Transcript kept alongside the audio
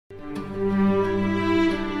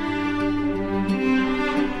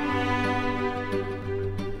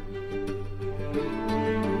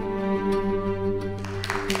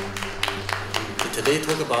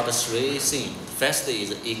about three things. First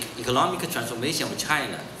is economic transformation of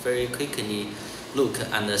China, very quickly look,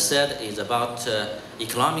 and the third is about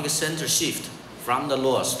economic center shift from the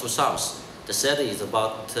north to south. The third is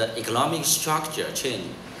about economic structure change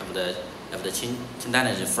of the Qing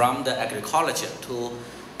dynasty from the agriculture to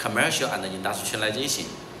commercial and industrialization.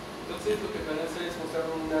 Entonces lo que van a hacer es mostrar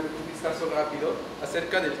un vistazo rápido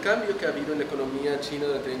acerca del cambio que ha habido en la economía china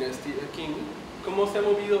durante la dinastía Qing, cómo se ha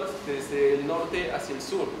movido desde el norte hacia el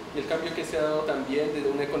sur y el cambio que se ha dado también de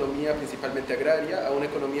una economía principalmente agraria a una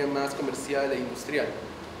economía más comercial e industrial.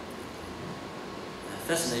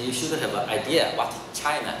 First, you should have an idea what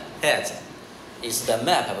China has is the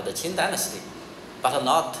map of the Qing dynasty, but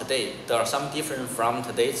not today. There are some different from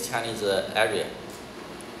today's Chinese area.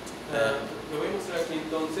 Lo voy a mostrar aquí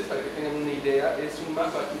entonces para que tengan una idea. Es un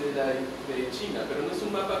mapa aquí de China, pero no es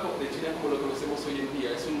un mapa de China como lo conocemos hoy en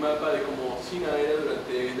día. Es un mapa de cómo China era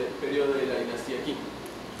durante el periodo de la dinastía Qing.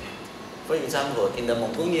 For example, in the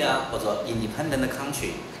Mongolia was an independent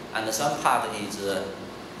country, and some part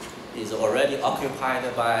is already occupied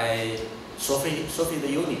by Soviet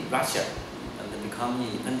Union, Russia, and become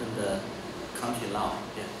independent country now.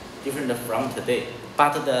 Yeah. Different from today,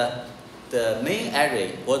 but the main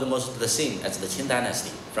area was almost the same as the Qing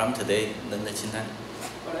dynasty from today than the Qing dynasty.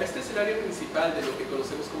 Ahora, este es el área principal de lo que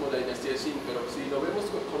conocemos como la dinastía Qing, pero si lo vemos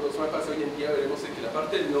con los mapas hoy en día, veremos que la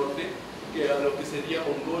parte del norte, que a lo que sería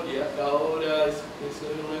Mongolia, ahora es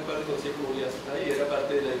una parte conocida como Dinastía, era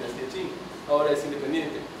parte de la dinastía Qing, ahora es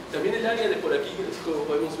independiente. También el área de por aquí, como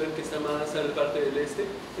podemos ver que está más a la parte del este,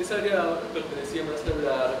 esa área ahora pertenecía más a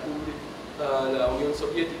la República, a la Unión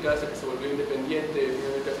Soviética, hasta que se volvió independiente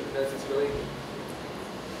finalmente a finales del siglo XX.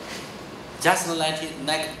 Just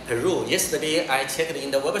like Peru, yesterday I checked in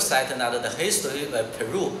the website and the history of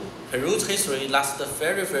Peru. Peru's history lasts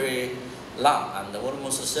very, very long and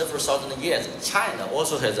almost several thousand years. China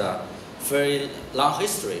also has a very long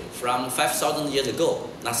history from 5,000 years ago,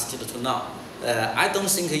 lasted to now. I don't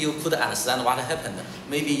think you could understand what happened.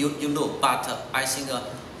 Maybe you know, but I think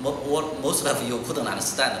most of you couldn't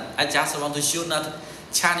understand. I just want to show that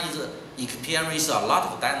Chinese experienced a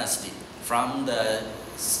lot of dynasty, from the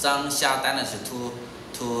Shang Xia dynasty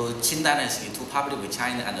to Qing dynasty to Republic of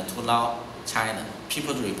China and to now China,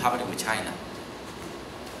 People's Republic of China.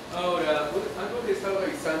 Ahora, algo que he estado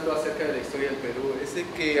revisando acerca de la historia del Perú es de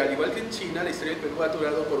que, al igual que en China, la historia del Perú ha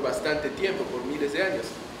durado por bastante tiempo, por miles de años.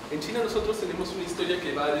 En China nosotros tenemos una historia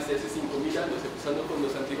que va desde hace 5.000 años, empezando con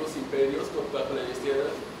los antiguos imperios, bajo la dinastía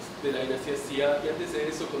de la dinastía Xia, y antes de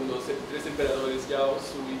eso con los tres emperadores Yao,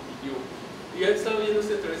 Sui y Yu. Y ha estado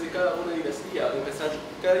yéndose a través de cada una dinastía, empezando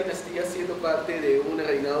cada dinastía siendo parte de un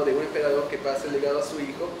reinado de un emperador que pasa el legado a su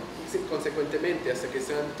hijo, y consecuentemente hasta que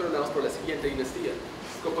sean tronados por la siguiente dinastía.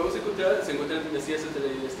 Como podemos encontrar, se encuentran dinastías desde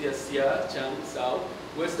la dinastía Xia, Chang, Zhao,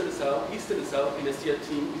 Western Zhao, Eastern Zhao, dinastía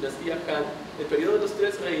Qing, dinastía Han, el periodo de los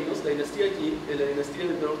tres reinos, la dinastía Yi, la dinastía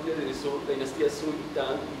del norte de Sur, la dinastía Sui y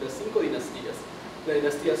Tang y las 5 dinastías, la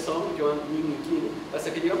dinastía Song, Yuan, Ming y Qing,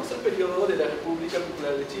 hasta que llegamos al periodo de la República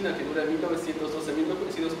Popular de China, que dura 1912 a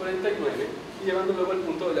 1949, y llevando luego al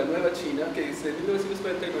punto de la nueva China, que es de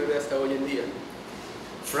 1949 hasta hoy en día.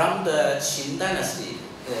 From the Qing dynasty,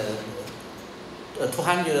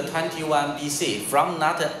 221 BC, from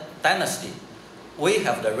that dynasty, we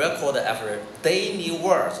have the record of daily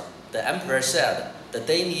work. The emperor said the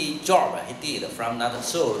daily job he did from that.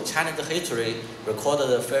 So Chinese history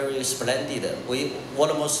recorded very splendid. We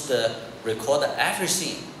almost record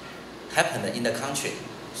everything happened in the country.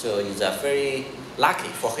 So it's very lucky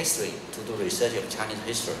for history to do research of Chinese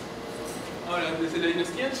history. Ahora, desde la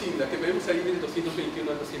dinastía Qing, la que vemos ahí del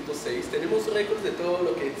 221 al 206, tenemos récords de todo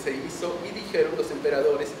lo que se hizo y dijeron los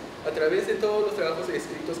emperadores a través de todos los trabajos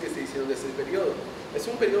escritos que se hicieron desde ese periodo. Es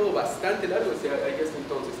un periodo bastante largo desde ahí hasta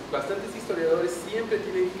entonces. Bastantes historiadores siempre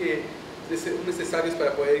tienen que ser necesarios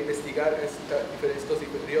para poder investigar estos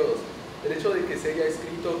periodos. El hecho de que se haya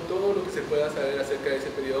escrito todo lo que se pueda saber acerca de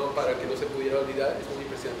ese periodo para que no se pudiera olvidar es muy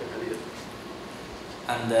impresionante en realidad.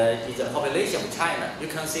 And in the population of China, you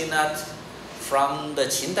can see that from the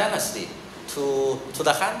Qing dynasty to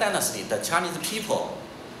the Han dynasty, the Chinese people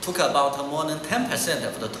took about more than 10%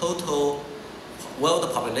 of the total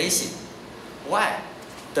world population. Why?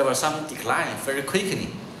 There was some decline very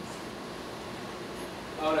quickly.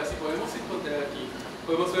 Ahora, si podemos encontrar aquí,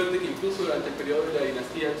 podemos ver que incluso durante el periodo de la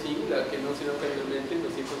dinastía Qing, la que mencioné anteriormente, en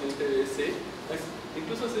 220 BC,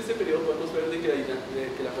 incluso en ese periodo podemos ver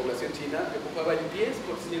que la población china ocupaba el 10%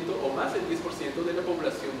 o más del 10% de la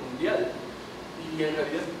población mundial. Y en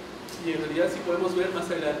realidad sí podemos ver más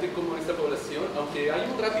adelante cómo esta población, aunque hay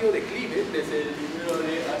un rápido declive desde el libro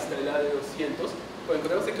hasta el año 200, Pues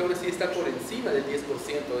encontramos que aún así está por encima del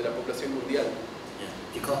 10% de la población mundial. Yeah,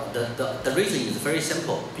 because the reason is very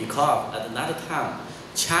simple. Because at another time,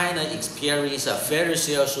 China experienced a very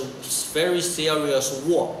serious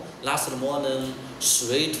war, lasted more than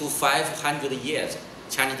 300 to 500 years.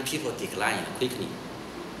 Chinese people declined quickly.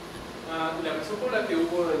 La razón por la que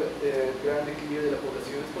hubo el gran declive de la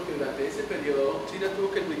población es porque durante ese periodo China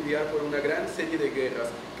tuvo que lidiar por una gran serie de guerras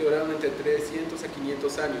que duraron entre 300 a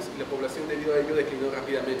 500 años y la población debido a ello declinó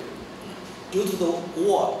rápidamente. Due to the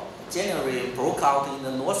war, generally broke out in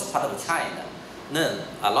the north part of China. Then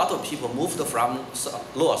a lot of people moved from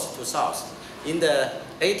north to south. In the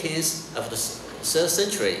 18th of the third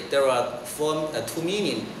century, there were 2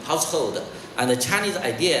 million households, and the Chinese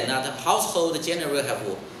idea that household generally have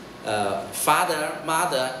father,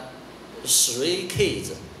 mother, 3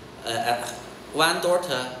 kids, 1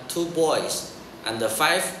 daughter, 2 boys, and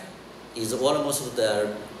 5 is almost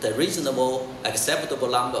the reasonable, acceptable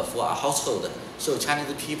number for a household. So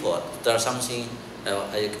Chinese people, there are something,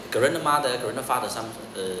 a grandmother, grandfather,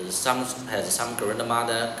 some has some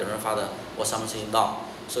grandmother, grandfather, or something long.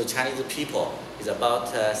 So Chinese people is about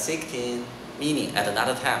 16 million at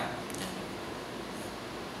another time.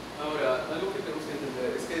 Ahora, algo que tenemos que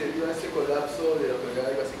entender es que debido a este colapso de la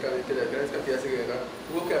guerra y básicamente las grandes cantidades de guerra,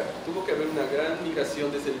 tuvo que haber una gran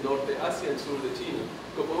migración desde el norte hacia el sur de China.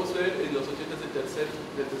 Como podemos ver, en los 80s del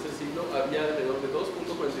tercer siglo había alrededor de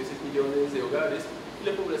 2.46 millones de hogares y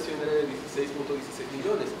la población era de 16.16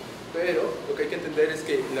 millones. Pero lo que hay que entender es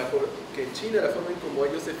que en China la forma en como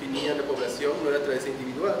ellos definían la población no era a través de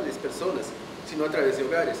individuales, personas, sino a través de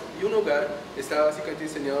hogares. Y un hogar está básicamente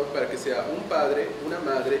diseñado para que sea un padre, una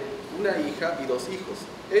madre, una hija y 2 hijos.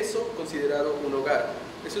 Eso considerado un hogar.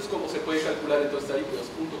 Eso es como se puede calcular entonces ahí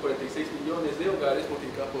 2.46 millones de hogares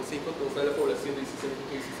multiplicado por 5, entonces da la población de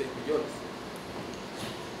 16.16 millones.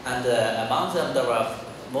 And among them there were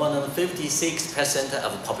more than 56%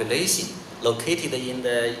 of population located in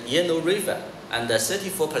the Yellow River and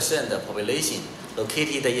 34% of population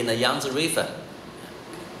located in the Yangtze River.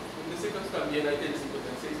 También hay que el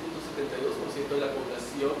 56.72% de la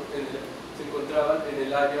población se encontraba en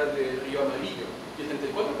el área del río Amarillo y el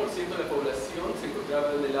 34% de la población se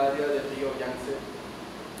encontraba en el área del río Yangtze.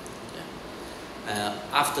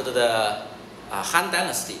 After the Han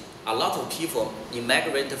Dynasty, a lot of people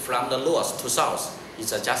immigrated from the north to south.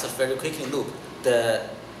 It's just a very quick look. The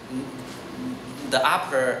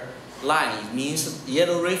upper line means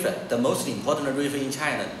Yellow River, the most important river in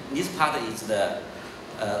China. This part is the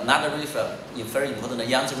another river, very important, the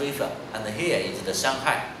Yangtze River, and here is the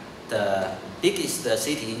Shanghai, the biggest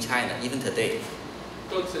city in China, even today.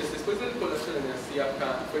 Entonces, después del colapso de la dinastía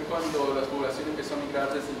Qing, fue cuando la población empezó a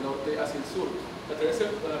migrar desde el norte hacia el sur. A través de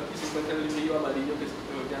aquí se encuentra el río Amarillo, que es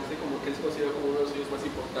el Yangtze, como que es considerado como uno de los ríos más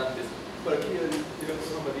importantes. Por aquí el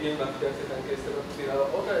río Amarillo, el Yangtze, que está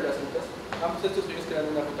considerado otra de las rutas. Ambos estos ríos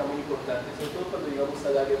crean una ruta muy importante, sobre todo cuando llegamos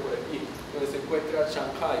al área por aquí, donde se encuentra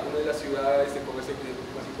Shanghai, una de las ciudades de comercio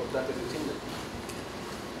más importantes de China.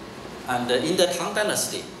 And in the Tang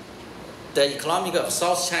Dynasty, the economy of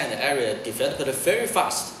South China area developed very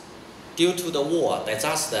fast due to the war,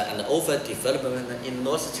 disaster, and overdevelopment in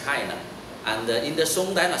North China. And in the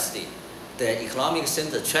Song Dynasty, the economic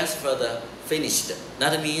center transferred finished.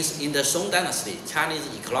 That means in the Song Dynasty, Chinese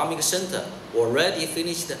economic center already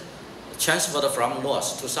finished, transferred from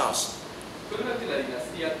north to south. Fue durante la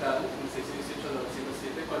dinastía Tang, en 618 a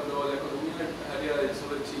 907, cuando la economía en el área del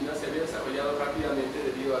sur de China se había desarrollado rápidamente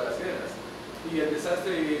debido a las guerras. Y el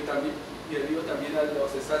desastre también, y debido también a los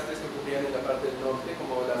desastres que ocurrían en la parte del norte,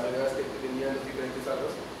 como las guerras que tenían los diferentes lados,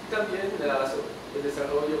 y también el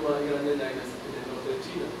desarrollo más grande en el norte de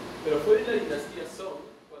China. Pero fue en la dinastía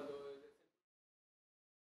Song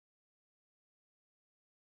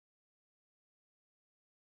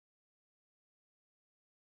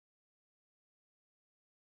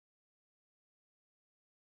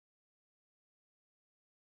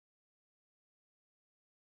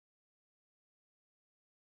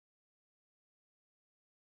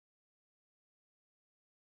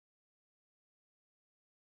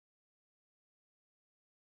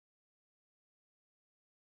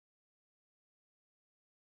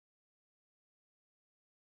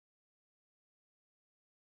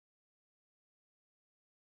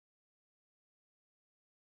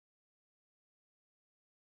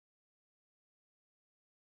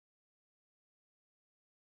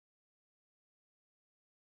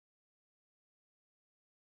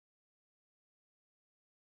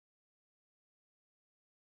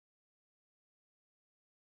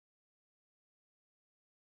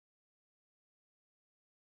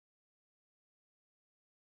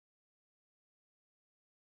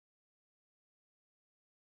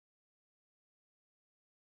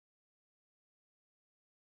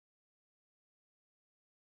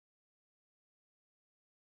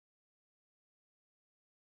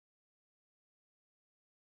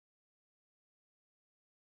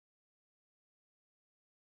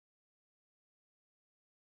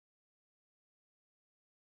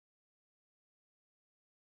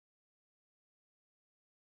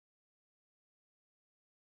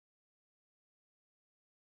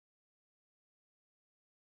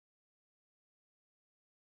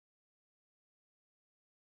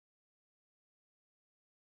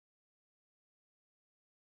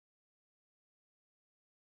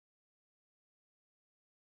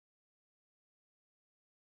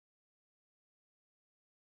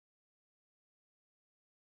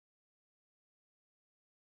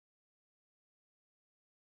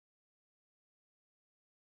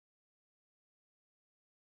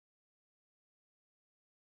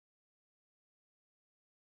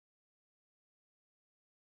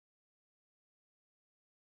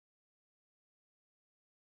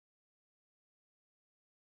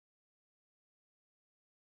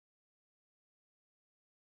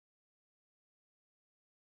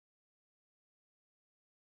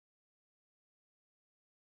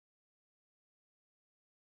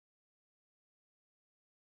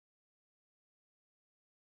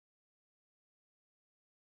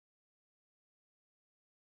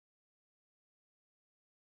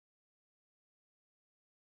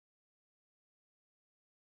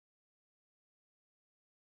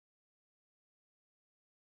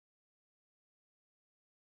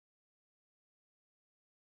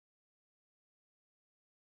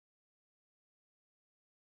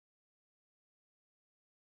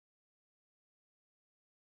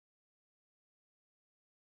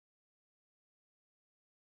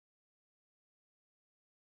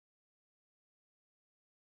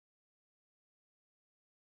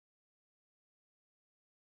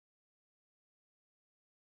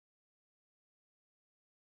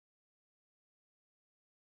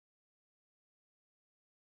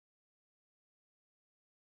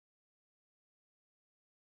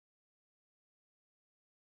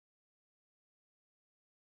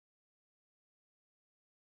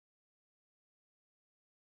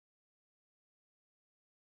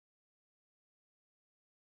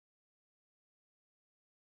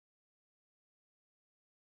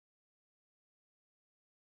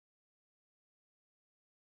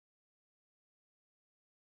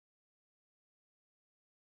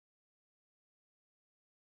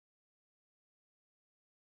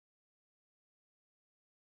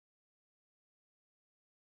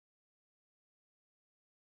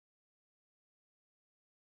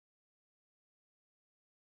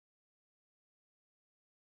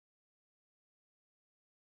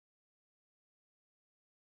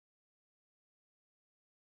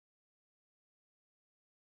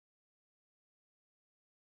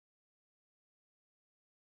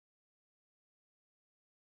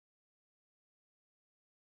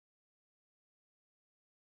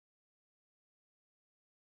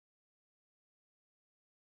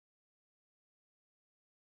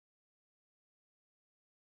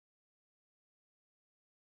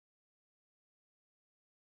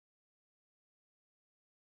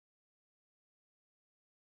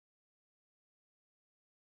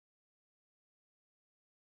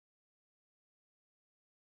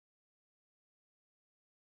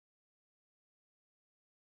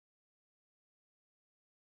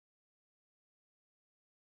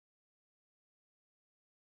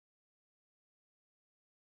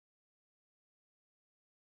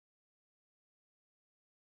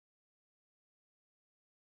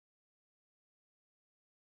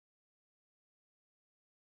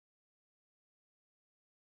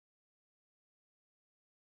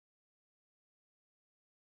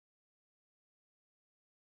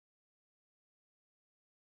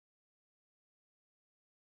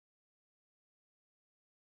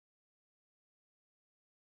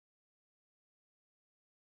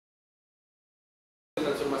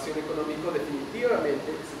transformación económica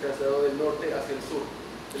definitivamente se trasladó del norte hacia el sur.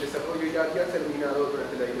 El desarrollo ya había terminado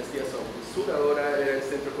durante la dinastía Song. El sur ahora era el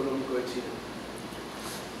centro económico de China.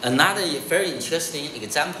 Another very interesting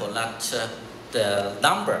example that the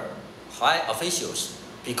number high officials,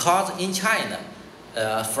 because in China,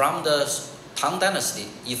 from the Tang Dynasty,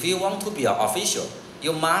 if you want to be an official,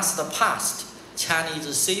 you must pass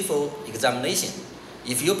Chinese civil examination.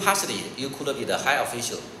 If you pass it, you could be the high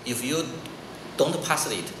official. If you don't pass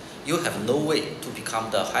it, you have no way to become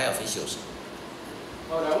the high officials.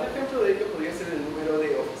 Ahora, un ejemplo de ello podría ser el número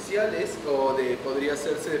de oficiales o podría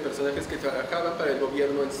hacerse de personajes que trabajaban para el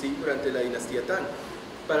gobierno en sí durante la dinastía Tang.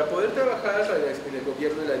 Para poder trabajar en el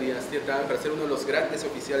gobierno de la dinastía Tang, para ser uno de los grandes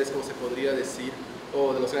oficiales, como se podría decir,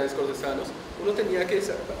 o de los grandes cortesanos, uno tenía que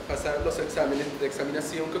pasar los exámenes de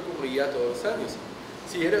examinación que ocurría todos los años.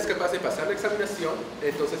 Si eras capaz de pasar la examinación,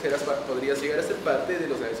 entonces podrías llegar a ser parte de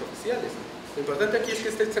los grandes oficiales. Lo importante aquí es que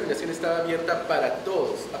esta examinación estaba abierta para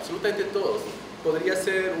todos, absolutamente todos. Podría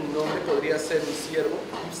ser un hombre, podría ser un siervo,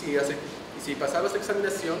 y si pasabas la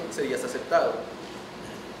examinación, serías aceptado.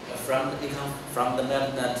 From the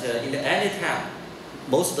map that in any time,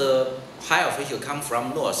 most of the high officials come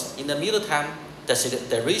from north. In the middle time,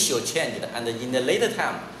 the ratio changed, and in the later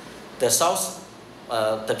time, the south,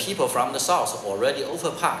 the people from the south already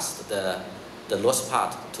overpassed the north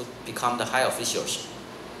part to become the high officials.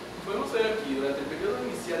 Podemos ver aquí, durante el periodo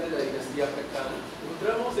inicial de la dinastía Qing,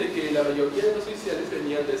 encontramos de que la mayoría de los oficiales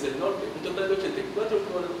venían desde el norte. Un total de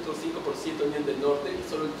 84.5% venían del norte y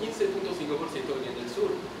solo el 15.5% venían del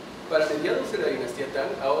sur. Para mediados de la dinastía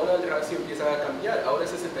Tang, ahora el ratio empieza a cambiar. Ahora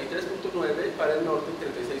es 63.9 para el norte y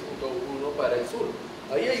 36.1 para el sur.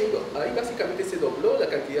 Ahí básicamente se dobló la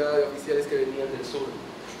cantidad de oficiales que venían del sur.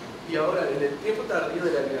 Y ahora, en el tiempo tardío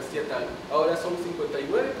de la dinastía Tang, ahora son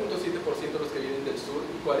 59.7% los que vienen del sur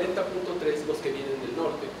y 40.3% los que vienen del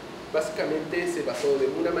norte. Básicamente se basó de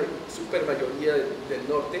una super mayoría del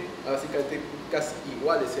norte a básicamente casi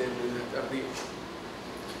iguales en el tardío.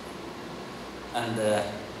 And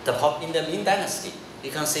in the Ming Dynasty,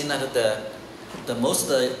 you can see that the most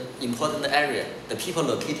important area, the people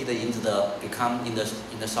located in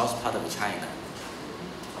the south part of China.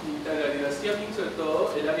 Y en la dinastía Qing, sobre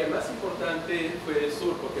todo, el área más importante fue el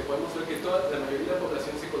sur, porque podemos ver que la mayoría de la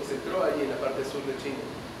población se concentró allí en la parte sur de China.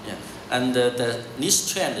 Yeah. And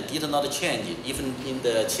this trend did not change even in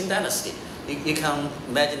the Qing Dynasty. You can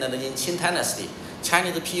imagine that in Qing Dynasty,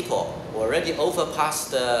 Chinese people already overpassed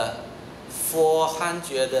the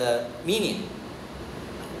 400 million.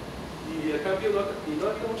 Y el cambio no ha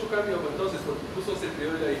habido mucho cambio entonces, porque incluso desde el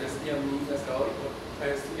periodo de la dinastía Ming hasta hoy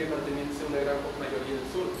sigue manteniéndose una gran mayoría del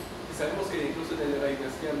sur. Y sabemos que incluso en la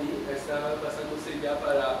dinastía Ming está pasándose ya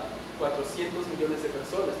para 400 millones de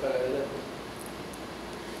personas para adelante.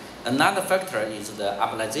 Another factor is the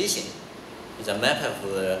urbanization. It's a map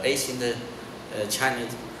of ancient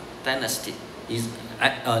Chinese dynasty. This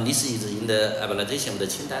is in the urbanization of the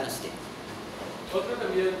Qing dynasty. Otra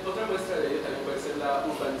muestra de ello también puede ser la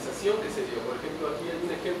urbanización que se dio. Por ejemplo, aquí hay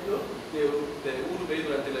un ejemplo de urbe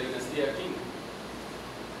durante la dinastía Qing.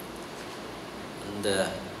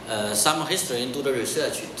 And some historians do the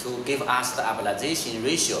research to give us the urbanization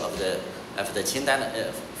ratio of the Qing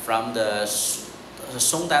dynasty from the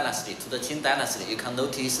Song dynasty to the Qing dynasty. You can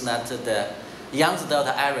notice that the Yangtze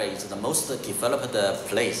Delta area is the most developed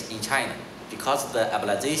place in China because the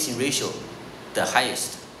urbanization ratio the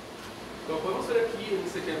highest. Como podemos ver aquí en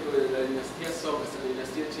este ejemplo de la dinastía Song, la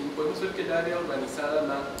dinastía Qing, podemos ver que el área urbanizada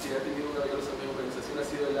más que ha tenido una mayor urbanización ha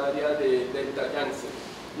sido el área de Delta Yangtze.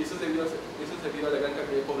 Y eso es debido a la gran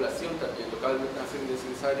cantidad de población también, lo cual hace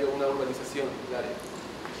necesario una urbanización del área.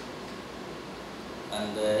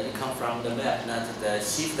 And you come from the map that the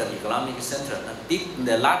shift of economic center,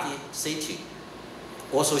 the large city,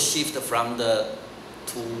 also shift from the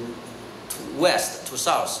to west to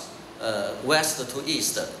south. West to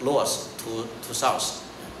east, north to south.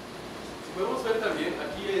 Podemos ver también,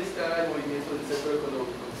 aquí está el movimiento del centro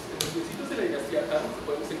económico. En los principios de la dinastía Han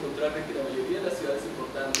podemos encontrar que la mayoría de las ciudades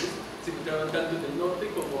importantes se encontraban tanto en el norte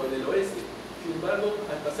como en el oeste. Sin embargo,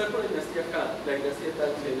 al pasar por la dinastía Han, la dinastía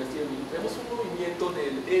Tang y la dinastía Ming, vemos un movimiento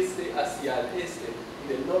del este hacia el este y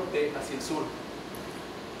del norte hacia el sur.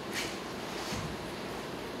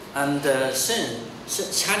 And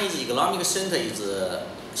Chinese economic center is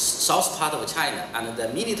south part of China, and the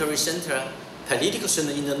military center, political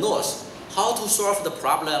center in the north. How to solve the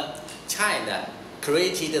problem? China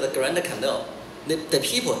created the Grand Canal. The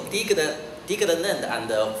people dig the land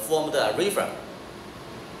and formed a river.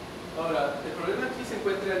 Ahora, el problema aquí se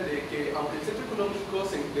encuentra en de que, aunque el centro económico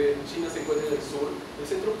de China se encuentra en el sur, el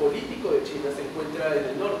centro político de China se encuentra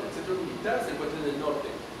en el norte, el centro militar se encuentra en el norte.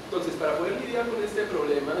 Entonces, para poder lidiar con este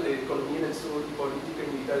problema de economía en el sur y política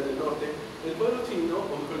y militar en el norte, el pueblo chino,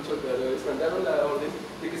 o mejor dicho, los creadores, mandaron la orden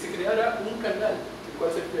de que se creara un canal, el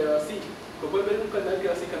cual se creaba así. Como pueden ver, un canal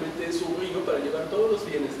que básicamente es un río para llevar todos los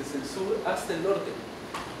bienes desde el sur hasta el norte.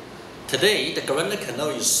 Today, the Grand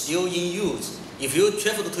Canal is still in use. If you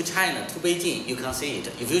travel to China, to Beijing, you can see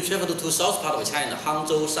it. If you travel to south part of China,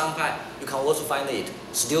 Hangzhou, Shanghai, you can also find it.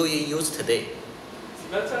 Still in use today.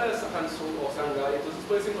 Si vas a Hangzhou o Shanghai, entonces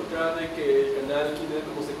puedes encontrar de que el canal Qing,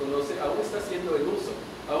 como se conoce, aún está siendo en uso.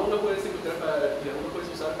 Aún lo puedes encontrar y aún lo puedes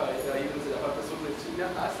usar para ir desde la parte sur de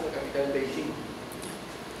China hasta la capital Beijing.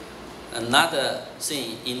 Another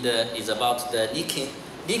thing is about the Qing.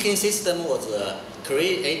 Qing system was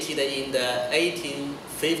created in the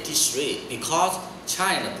 1853 because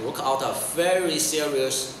China broke out a very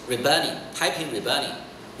serious rebellion, Taiping rebellion.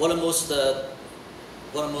 Almost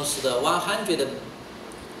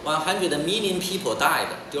 100 million people died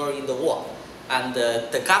during the war, and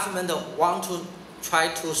the government want to try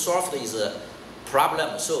to solve this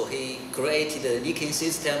problem. So he created the Qing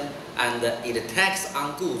system, and it taxed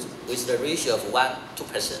on goods with the ratio of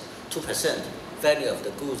 2% value of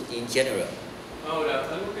the goods in general. Ahora,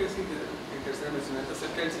 algo que es interesante mencionar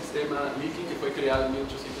acerca del sistema Qing que fue creado en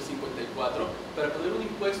 1854 para poner un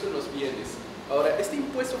impuesto en los bienes. Ahora, este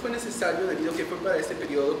impuesto fue necesario debido a que fue para este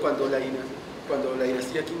periodo cuando la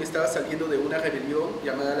dinastía Qing estaba saliendo de una rebelión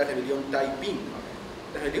llamada la rebelión Taiping.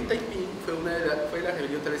 La rebelión Taiping fue la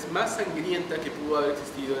rebelión tal vez más sangrienta que pudo haber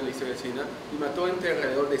existido en la historia de China y mató entre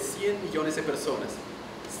alrededor de 100 millones de personas.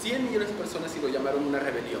 100 millones de personas y lo llamaron una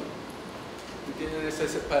rebelión.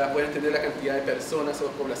 Para poder entender la cantidad de personas o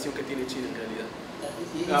población que tiene China en realidad.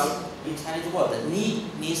 In Chinese word, ni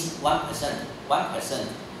means 1%.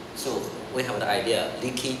 So we have the idea,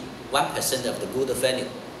 leaking 1% of the good value.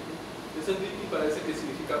 Eso leaking parece que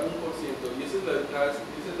significa 1%, y esa es la de lo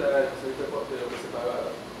que se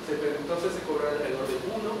pagaba. Entonces se cobra alrededor de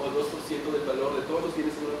 1 o 2% del valor de todos los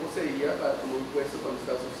bienes que uno poseía como impuesto cuando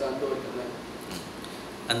estabas usando el canal.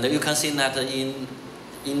 And you can see that in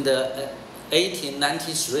the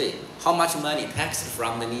 1893, how much money taxed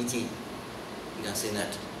from the Qing? You can see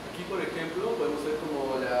that. Aquí, por ejemplo, podemos ver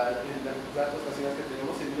como en las datos nacionales que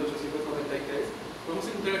tenemos en 1893, podemos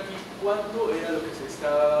encontrar aquí cuánto era lo que se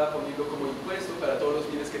estaba poniendo como impuesto para todos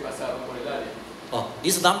los bienes que pasaban por el área. Oh,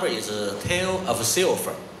 this number is a tael of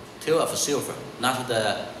silver, not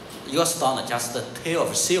the US dollar, just the tael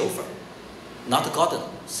of silver, not golden,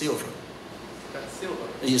 silver. That's silver.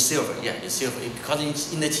 It's silver, yeah, it's silver. Because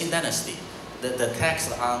in the Qing dynasty, the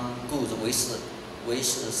tax on goods with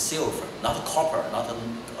silver, not copper, not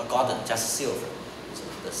golden, just silver.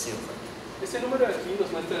 The silver. Este número aquí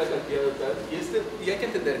nos muestra la cantidad total y hay que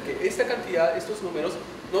entender que esta cantidad, estos números,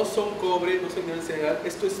 no son cobre, no son dinero general,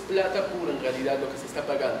 esto es plata pura en realidad lo que se está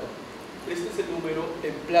pagando. Este es el número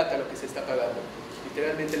en plata lo que se está pagando,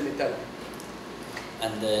 literalmente el metal.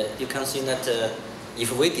 And you can see that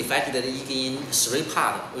if we divided it in 3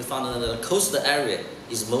 parts, we found that the coastal area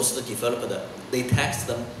is most developed. They tax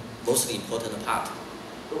the most important part.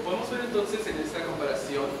 Como podemos ver entonces en esta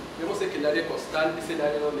comparación, vemos que el área costal es el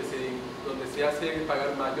área donde se hace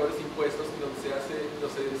pagar mayores impuestos y donde se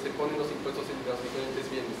ponen los impuestos en los diferentes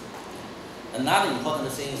bienes. Another important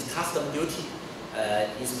thing is custom duty.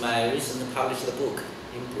 Is my recent published book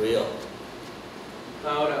in Braille.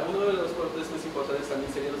 Ahora, uno de los cortes más importantes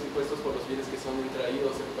también serían los impuestos por los bienes que son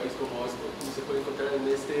traídos en un país como esto, como se puede encontrar en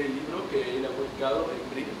este libro que él ha publicado en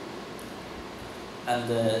Braille. And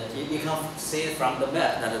you can see from the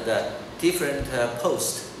map that the different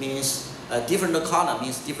post means different color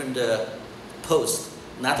means different post.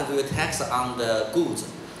 That will tax on the goods.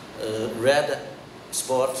 Red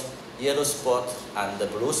spot, yellow spot, and the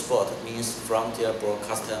blue spot means frontier, broad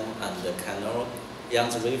custom, and the canal,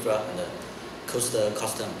 Yangtze River, and the coastal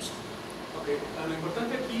customs. Okay. Lo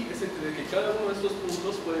importante aquí es entender que cada uno de estos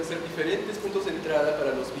puntos pueden ser diferentes puntos de entrada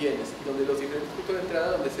para los bienes, y donde los diferentes puntos de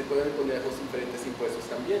entrada donde se pueden poner los diferentes impuestos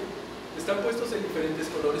también. Están puestos en diferentes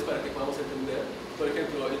colores para que podamos entender. Por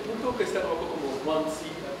ejemplo, el punto que está rojo como 1C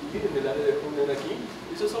aquí, en el área de Hunan aquí,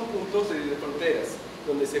 esos son puntos de fronteras,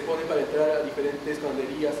 donde se pone para entrar a diferentes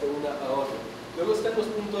banderías de una a otra. Luego están los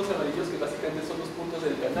puntos amarillos que básicamente son los puntos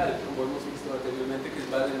del canal, como hemos visto anteriormente, que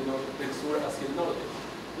van del sur hacia el norte.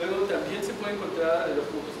 Luego también se pueden encontrar los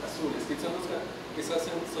puntos azules, que son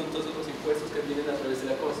todos los impuestos que vienen a través de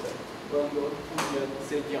la costa. Como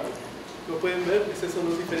pueden ver, esos son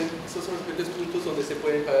los diferentes puntos donde se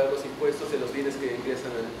pueden pagar los impuestos de los bienes que ingresan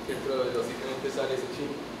dentro de las diferentes áreas de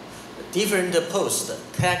China. Different posts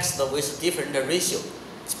taxed with different ratio,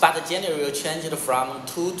 but generally changed from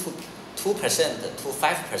 2% to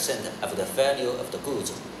 5% of the value of the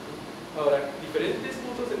goods. Ahora, diferentes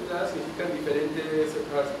puntos de entrada significan diferentes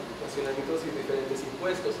racionamientos y diferentes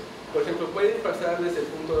impuestos. Por ejemplo, pueden pasar desde el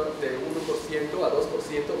punto de 1% a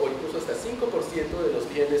 2% o incluso hasta 5% de los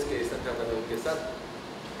bienes que están tratando de ingresar.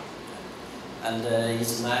 And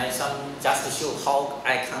it's my some just to show how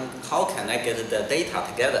can I get the data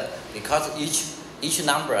together, because each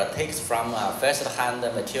number takes from first-hand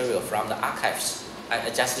material from the archives.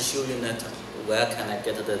 I just show you that where can I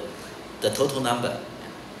get the total number.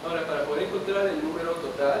 Ahora, para poder encontrar el número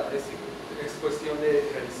total es cuestión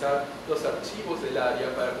de revisar los archivos del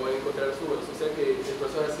área para poder encontrar los números. O sea que el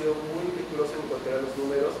profesor ha sido muy meticuloso en encontrar los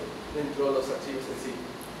números dentro de los archivos en sí.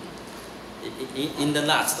 In the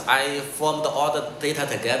last, I formed all the data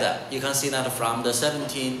together. You can see that from the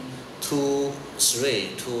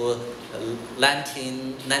 1723 to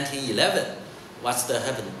 1911, what's the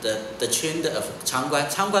happened? The trend of Changguan.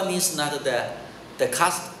 Changguan means that the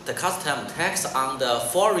custom tax on the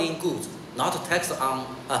foreign goods, not tax on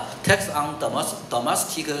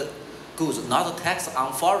domestic goods, not tax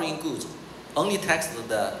on foreign goods, only tax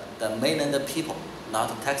the mainland people, not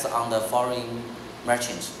tax on the foreign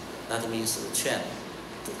merchants. That means trend.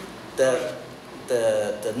 The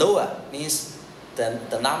Noah means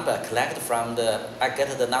the number collected from I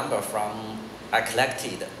get the number from I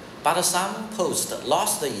collected, but some post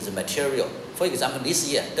lost its material. For example, this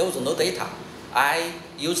year there was no data. I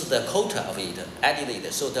used the quota of it, added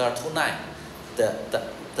it, so there are 29.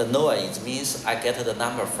 The Noah it means I get the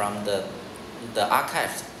number from the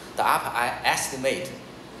archives. The upper I estimate.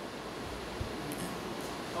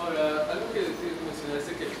 Ahora, algo que tengo que mencionar es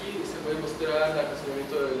que aquí se puede mostrar el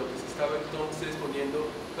razonamiento de lo que se estaba entonces poniendo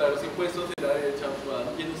para los impuestos del área de Changguan,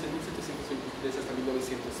 yéndose en 1723 hasta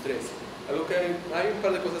 1903. Algo que hay un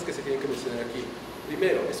par de cosas que se tienen que mencionar aquí.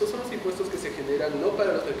 Primero, estos son los impuestos que se generan no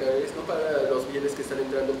para los mercaderes, no para los bienes que están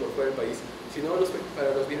entrando por fuera del país, sino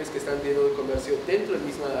para los bienes que están viendo de comercio dentro del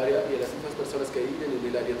misma área y a las mismas personas que viven en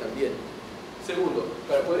el área también. Segundo,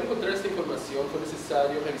 para poder encontrar esta información fue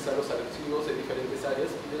necesario revisar los archivos de diferentes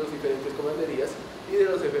áreas y de las diferentes comanderías y de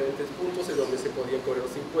los diferentes puntos en donde se podían cobrar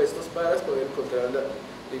los impuestos para poder encontrar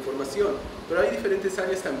la información. Pero hay diferentes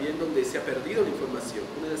áreas también donde se ha perdido la información.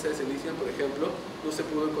 Una de esas áreas en Dinastía, por ejemplo, no se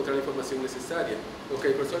pudo encontrar la información necesaria. Lo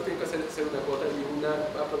que el profesor tiene que hacer es hacer una cuota y una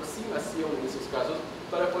aproximación en esos casos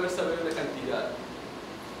para poder saber la cantidad.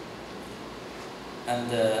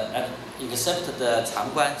 And except the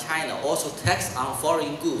Changguan, China also tax on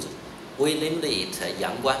foreign goods. We named it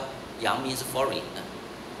Yangguan. Yang means foreign.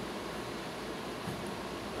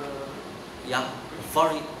 Yang,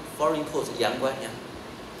 foreign goods, Yangguan. Yeah.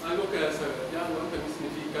 Algo que Yangguan también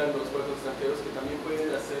significan los puertos extranjeros que también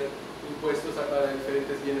pueden hacer impuestos para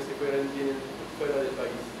diferentes bienes que vienen fuera del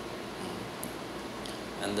país.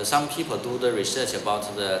 And some people do the research about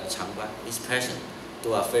the Changguan. This person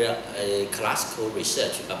do a classical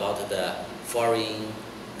research about the foreign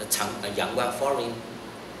Yangguan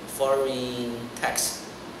foreign tax.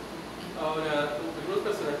 Ahora, algunos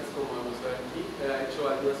personajes como vamos a ver aquí han hecho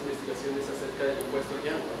algunas investigaciones acerca del impuesto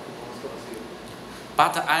Yangguan, como hemos conocido.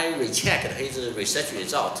 But I rechecked his research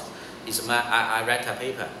result. I write a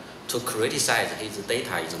paper to criticize his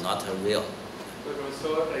data is not real. El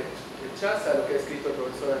profesor rechaza lo que ha escrito el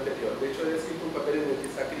profesor anterior. De hecho, ha escrito un papel en el que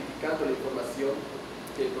está criticando la información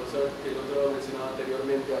que el profesor que el otro mencionado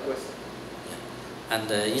anteriormente ha puesto.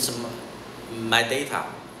 And it's my data,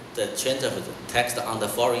 the change of the text on the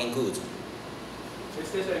foreign goods.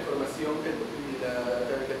 Esta es la información que el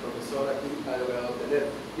profesor aquí ha logrado obtener.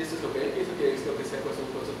 Y esto es lo que él piensa que es lo que se ha puesto en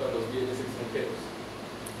curso para los bienes extranjeros.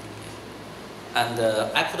 And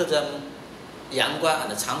I put them Yangguan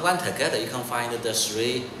and Changguan together. You can find the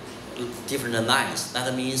three different lines.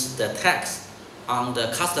 That means the tax on the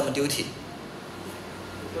custom duty.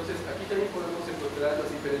 Entonces, aquí también podemos encontrar los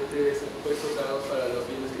diferentes impuestos dados para los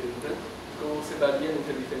bienes que entran, cómo se varían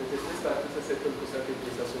entre diferentes estados acerca del costo que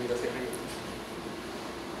empieza a subir hacia arriba.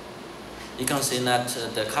 You can see that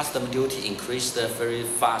the custom duty increased very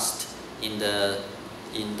fast in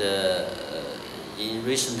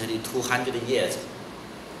recently 200 years.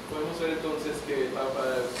 Podemos ver entonces que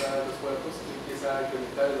para usar los puertos empieza a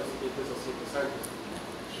incrementar en los siguientes 200 años.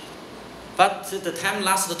 But the time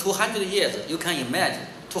lasts 200 years. You can imagine,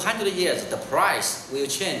 200 years, the price will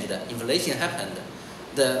change. The inflation happened.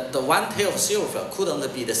 The one tael of silver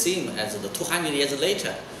couldn't be the same as the 200 years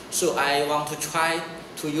later. So I want to try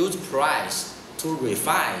to use price to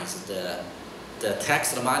refine the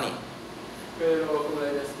taxed money. Pero como la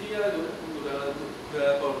dinastía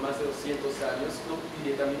dura por más de 200 años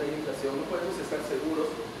y también hay inflación, no podemos estar seguros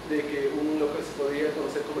de que lo que se podría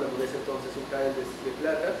conocer como la moneda entonces, un tael de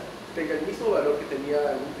plata, tenga el mismo valor que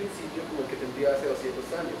tenía en un principio como el que tendría hace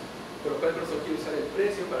 200 años. por lo cual el profesor quiere usar el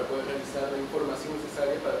precio para poder realizar la información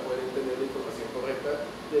necesaria para poder entender la información correcta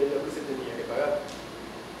de lo que se tenía que pagar.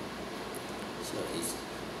 So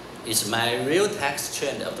it's my real tax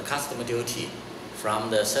trend of the custom duty from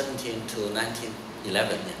the 17 to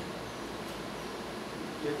 1911.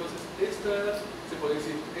 Y entonces se puede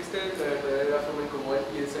decir, esta es la verdadera forma en cómo él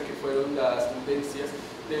piensa que fueron las tendencias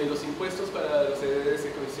de los impuestos para los herederos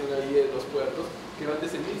de comisión ahí en los puertos, que van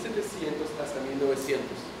desde 1700 hasta 1900.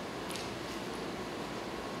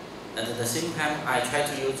 And at the same time, I try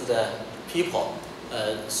to use the people.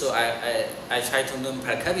 So I try to learn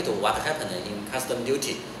per capita what happened in custom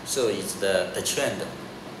duty. So it's the trend.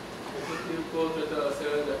 Ese tiempo trata de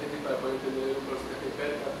hacer la gente para poder entender un porcentaje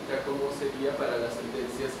per cápita, cómo sería para las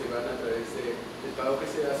tendencias que van a través del pago que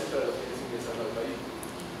se hace para los bienes ingresados al país.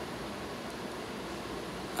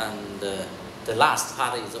 And the last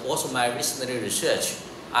part is also my recent research.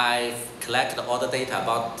 I collected all the data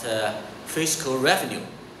about fiscal revenue,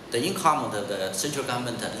 the income of the central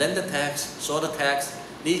government, land tax, salt tax,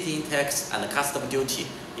 leaking tax, and custom duty.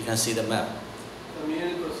 You can see the map.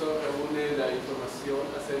 También el profesor reúne la información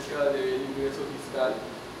acerca del ingreso fiscal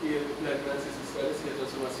y las ganancias fiscales y la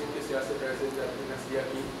transformación que se hace a través de la dinastía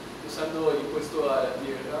Qing, usando el impuesto a la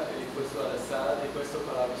tierra, el impuesto a la sal, el impuesto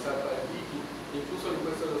para usar para el líquido, incluso el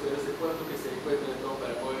impuesto a los derechos de puerto que se encuentran en todo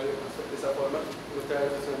para poder de esa forma mostrar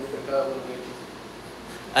el razonamiento de cada uno de ellos.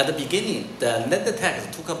 At the beginning, the land tax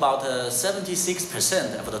took about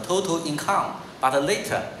 76% of the total income, but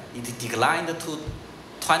later it declined to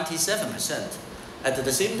 27%. At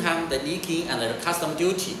the same time, the leaking and the custom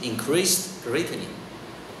duty increased greatly.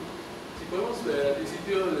 Si podemos ver, al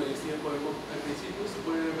principio se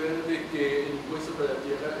puede ver de que el impuesto para la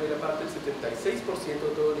tierra era parte del 76%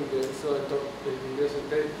 de todo el ingreso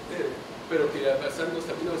entero, pero que pasando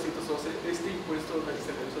hasta 1911 este impuesto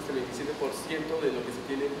se reduce hasta el 27% de lo que se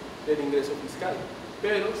tiene del ingreso fiscal.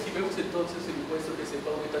 Pero si vemos entonces el impuesto que se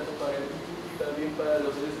paga tanto para el líquido y también para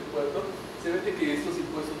los derechos de puerto, se ve que estos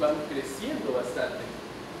impuestos van creciendo bastante,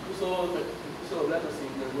 incluso doblándose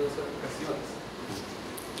en algunas ocasiones.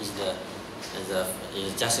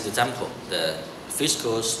 Is just an example, the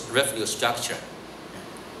fiscal revenue structure.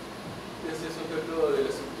 Este es un ejemplo de la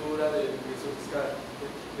estructura del ingreso fiscal,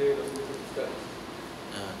 de los ingresos fiscales.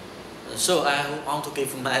 So I want to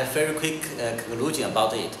give my very quick conclusion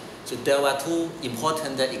about it. So there were two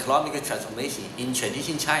important economic transformations in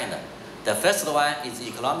traditional China. The first one is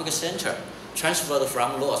economic center transferred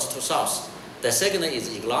from north to south. The second is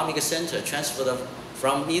economic center transferred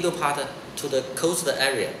from middle part to the coast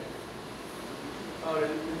area. Ahora,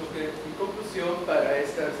 en conclusión, para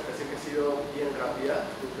esta explicación que ha sido bien rápida,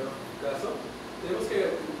 en todo caso, tenemos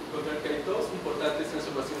que encontrar que hay dos importantes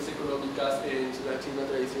transformaciones económicas en la China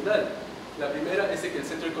tradicional. La primera es que el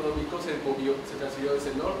centro económico se transfirió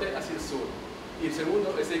desde el norte hacia el sur. Y el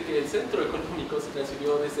segundo es que el centro económico se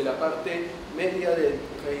transfirió desde la parte media del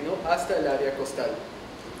reino hasta el área costal.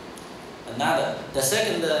 The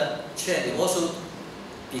second trend also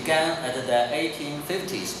began at the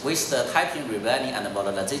 1850s with the Taiping Rebellion and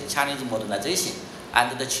Chinese modernization,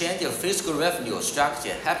 and the change of fiscal revenue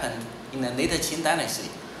structure happened in the later Qing dynasty,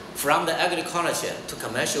 from the agriculture to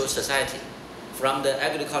commercial society, from the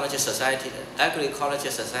agriculture society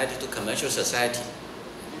to commercial society.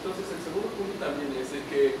 Entonces el segundo punto también es de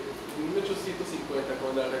que en 1850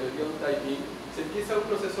 con la rebelión Taiping se empieza un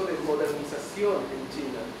proceso de modernización en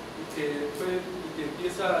China y que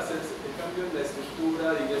empieza a hacerse el cambio en la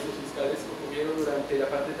estructura de ingresos fiscales que ocurrieron durante la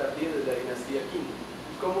parte tardía de la dinastía Qing.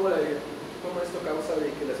 Y cómo esto causa de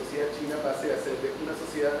que la sociedad china pase a ser de una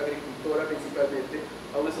sociedad agricultora principalmente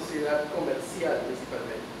a una sociedad comercial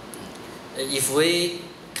principalmente. If we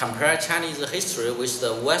compare Chinese history with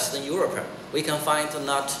the Western Europe, we can find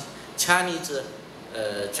not Chinese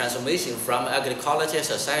transformation from agricultural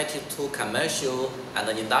society to commercial and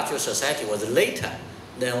industrial society was later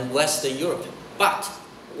than Western Europe, but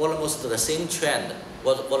almost the same trend,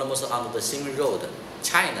 was almost on the same road.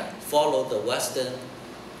 China followed the Western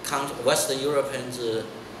European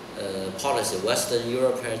policy, Western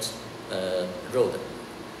European road.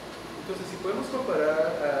 Entonces, si podemos comparar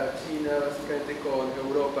a China básicamente con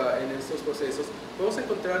Europa en estos procesos, podemos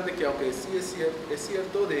encontrar de que aunque sí es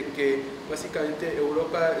cierto de que básicamente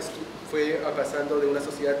Europa fue pasando de una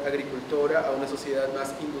sociedad agricultora a una sociedad más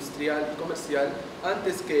industrial y comercial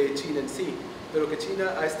antes que China en sí, pero que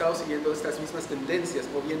China ha estado siguiendo estas mismas tendencias,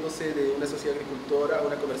 moviéndose de una sociedad agricultora a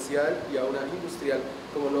una comercial y a una industrial,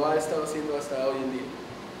 como lo ha estado haciendo hasta hoy en día.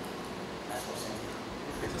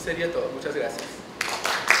 Eso sería todo. Muchas gracias.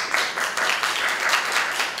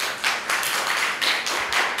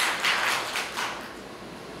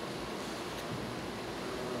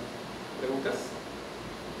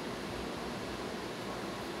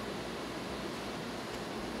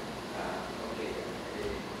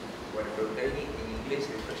 pregunté en inglés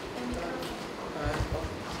y después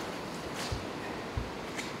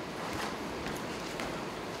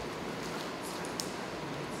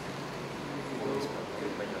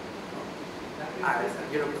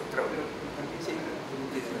yo lo creo. Sí.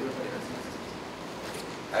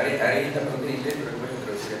 Haré esta pregunta en inglés, pero después lo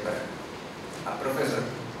traduciré para Professor.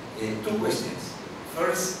 Two questions.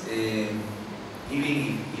 First, even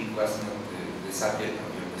if it was not the subject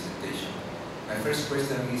of your presentation, my first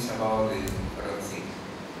question is about the following thing.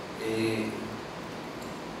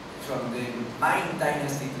 From the Ming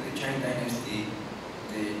Dynasty to the Qing Dynasty,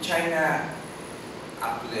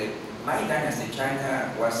 up to the Ming Dynasty,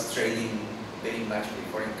 China was trading very much with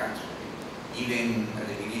foreign countries. Even at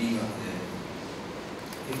the beginning of the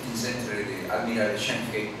 15th century, the Admiral Shen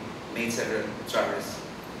He made several travels,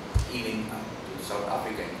 even to South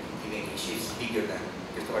Africa, even in ships bigger than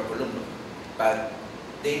Christopher Columbus. But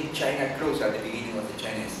then China closed at the beginning of the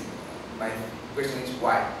Chinese. My question is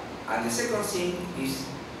why? And the second thing is,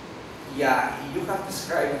 yeah, you have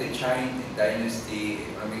described the Qing Dynasty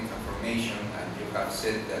economic transformation, and you have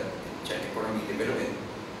said that the Chinese economy development,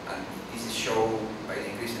 and this is shown by the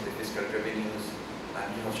increase in the fiscal revenues,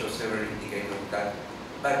 and you have shown several indicators of that.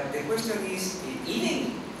 But the question is,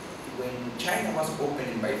 even when China was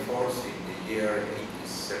opened by force in the year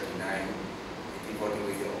 1839, 1840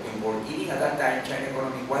 with the Open War, even at that time, China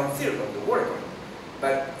economy 1/3 of the world economy.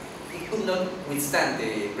 But it could not withstand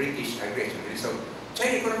the British aggression. So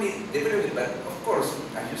China economy developed, but of course,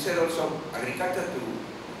 as you said also, agriculture to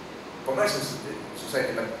commercial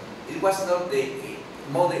society, but it was not the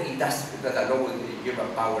modern industry that allowed the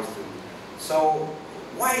German powers to. So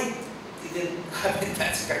why didn't happen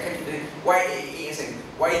that?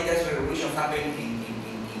 Why industrial revolution happened in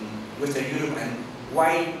Western Europe, and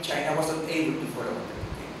why China wasn't able to follow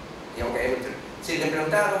it? Sí, le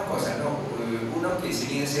preguntaba dos cosas, ¿no? Uno, que si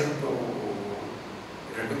bien es cierto,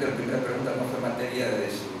 respecto a la primera pregunta, no fue materia de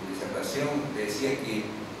su disertación, decía que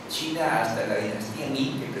China, hasta la dinastía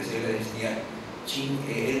Qing, que precedió la dinastía Qing,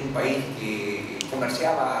 era un país que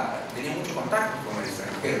comerciaba, tenía mucho contacto con el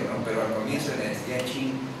extranjero, ¿no? Pero al comienzo de la dinastía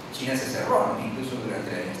Qing, China se cerró, ¿no? Incluso durante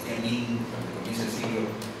la dinastía Ming, cuando comienza el siglo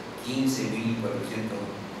XV,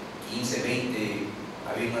 1415-20,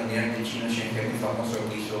 había un almirante chino, Shen He, muy famoso,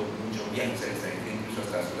 que hizo muchos viajes al extranjero, incluso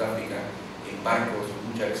hasta Sudáfrica, en barcos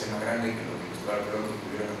muchas veces más grandes que los que Cristóbal Colón que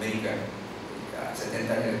estuvieron en América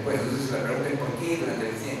 70 años después. Entonces la pregunta es ¿por qué durante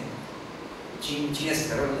el tiempo China se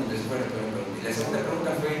cerró el mundo? Esa fue la primera pregunta. Y la segunda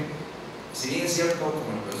pregunta fue, si bien es cierto,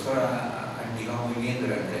 como el profesor ha explicado muy bien,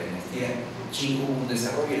 durante la dinastía Qing hubo un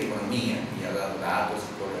desarrollo de la economía y ha dado datos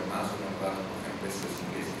y todo lo demás, unos datos, por ejemplo, los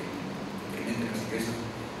ingresos, incrementen los ingresos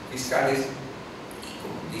fiscales, y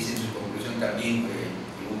como dice en su conclusión también,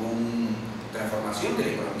 hubo una transformación de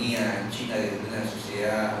la economía china de una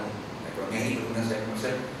sociedad, una economía agrícola, una sociedad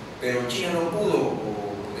comercial, pero China no pudo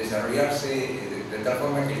desarrollarse de tal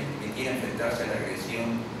forma que le permitiera enfrentarse a la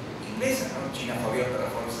agresión inglesa, ¿no? China fue abierta a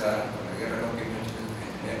la fuerza con la guerra de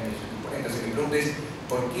 1840. Entonces mi pregunta es,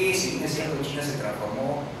 ¿por qué, si bien es cierto, China se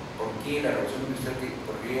transformó? ¿Por qué la revolución industrial que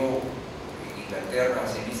ocurrió en Inglaterra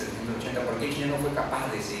hacia 1780, por qué China no fue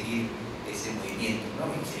capaz de seguir ese movimiento,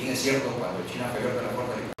 ¿no? Y si bien es cierto, cuando China fue abierta a la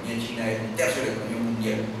fuerza, la economía china era un tercio de la economía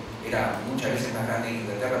mundial, era muchas veces más grande que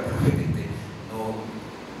Inglaterra, pero obviamente no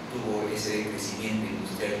tuvo ese crecimiento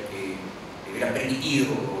industrial que le hubiera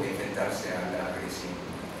permitido enfrentarse a la agresión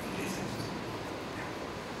inglesa.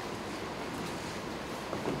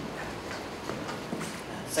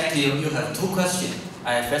 Thank you. You have two questions.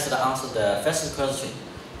 I first answer the first question.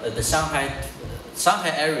 The Shanghai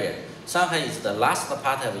area. Shanghai is the last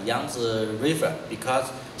part of Yangtze River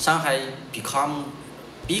because Shanghai become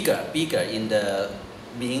bigger in the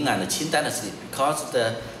Ming and Qing dynasty because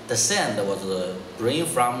the sand was bring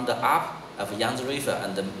from the up of Yangtze River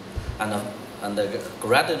and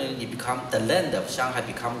gradually it become the land of Shanghai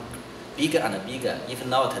become bigger and bigger. Even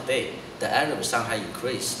now today, the area of Shanghai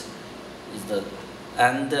increased.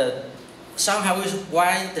 Shanghai,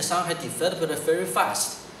 why the Shanghai developed very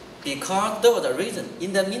fast? Because there was a reason.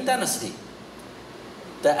 In the Ming Dynasty,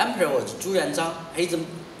 the emperor was Zhu Yuanzhang. His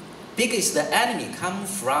biggest enemy come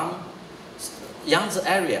from Yangtze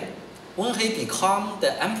area. When he became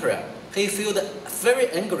the emperor, he felt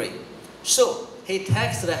very angry. So he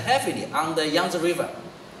taxed heavily on the Yangtze River.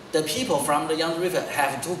 The people from the Yangtze River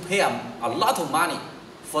have to pay a lot of money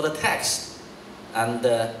for the tax. And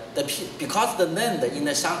because the land in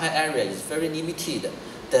the Shanghai area is very limited,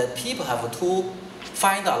 the people have to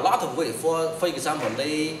find a lot of ways. For example,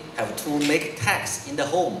 they have to make tax in the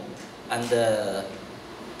home, and the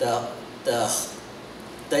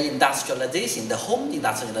industrialization, the home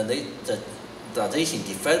industrialization, industrialization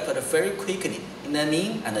developed very quickly in the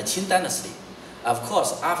Ming and the Qing dynasty. Of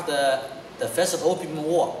course, after the First Opium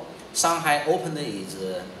War, Shanghai opened its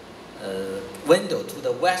window to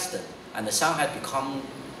the west, and Shanghai become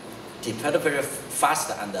developed very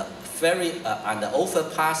fast and and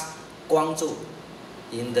overpassed Guangzhou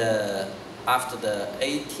in the after the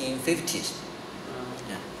 1850s.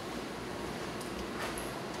 Yeah.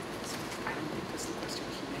 I don't think that's the question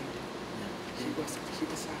he made. He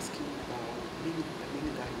was asking about the Ming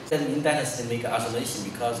dynasty. The Ming dynasty make isolation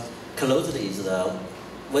because closed is the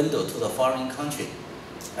window to the foreign country.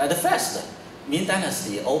 At the first, Ming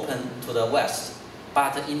dynasty opened to the west,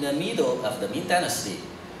 but in the middle of the Ming dynasty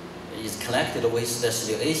is connected with the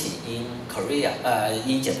situation in Korea,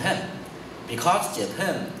 in Japan, because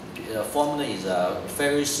Japan formed is a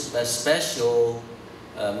very special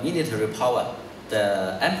military power.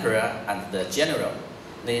 The emperor and the general,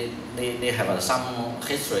 they have some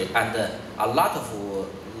history, and a lot of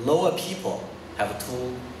lower people have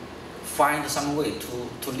to find some way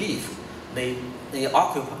to live. They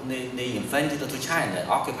invented to China,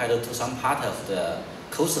 occupied to some part of the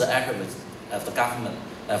coastal area of the government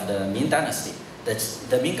of the Ming dynasty.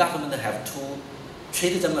 The Ming government have to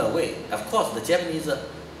treat them away. Of course, the Japanese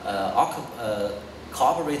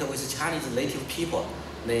cooperate with Chinese native people.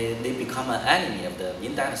 They become an enemy of the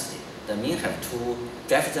Ming dynasty. The Ming have to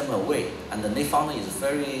drive them away, and they found it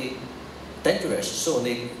very dangerous. So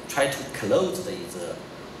they try to close the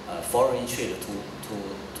foreign trade to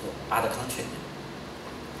other countries.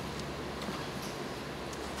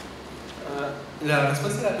 La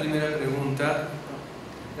respuesta a la primera pregunta.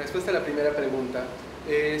 La respuesta a la primera pregunta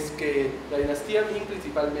es que la dinastía Ming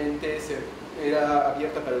principalmente era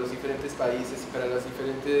abierta para los diferentes países y para los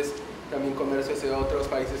diferentes también comercios de otros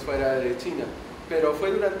países fuera de China. Pero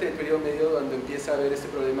fue durante el periodo medio donde empieza a haber este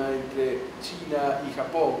problema entre China y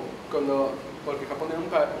Japón, porque Japón era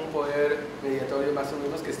un poder mediatorio más o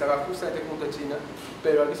menos que estaba justamente junto a China,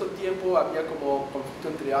 pero al mismo tiempo había como conflicto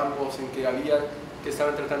entre ambos, en que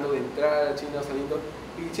estaban tratando de entrar a China o saliendo,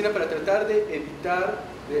 y China, para tratar de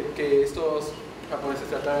evitar que estos japoneses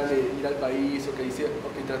trataran de ir al país o que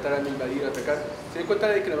trataran de invadir, atacar, se dio cuenta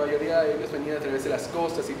de que la mayoría de ellos venían a través de las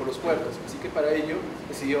costas y por los puertos, así que para ello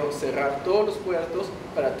decidió cerrar todos los puertos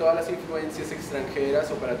para todas las influencias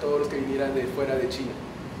extranjeras o para todos los que vinieran de fuera de China.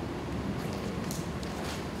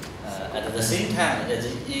 At the same time,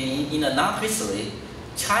 in the non-history,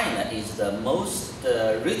 China is the most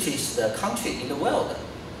richest country in the world.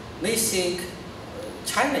 They think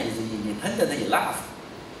China is independent enough.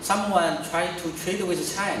 Someone tried to trade with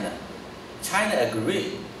China. China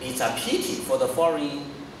agreed. It's a pity for the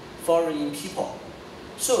foreign people.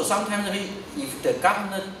 So sometimes if the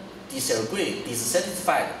government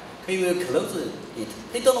dissatisfied, he will close it.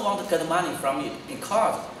 He don't want to get money from it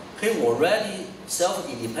because he already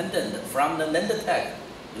self-independent from the land tag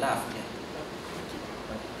left.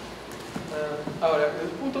 Ahora, el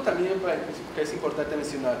punto también que es importante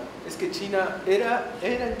mencionar es que China era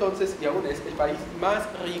entonces y aún es el país más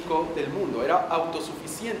rico del mundo, era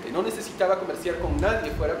autosuficiente, no necesitaba comerciar con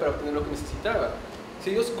nadie fuera para obtener lo que necesitaba.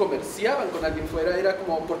 Si ellos comerciaban con alguien fuera era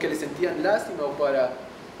como porque les sentían lástima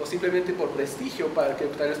o simplemente por prestigio para que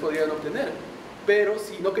tal vez podrían obtener. Pero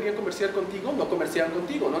si no querían comerciar contigo, no comerciaban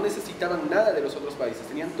contigo, no necesitaban nada de los otros países,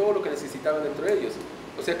 tenían todo lo que necesitaban dentro de ellos.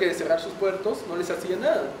 O sea que cerrar sus puertos no les hacía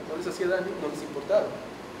nada, no les hacía daño, no les importaba.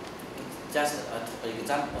 Just an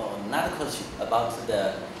example, another question about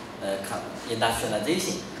the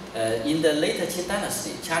industrialization. In the later Qing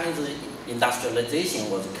dynasty, Chinese industrialization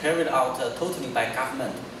was carried out totally by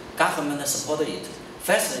government. Government supported it.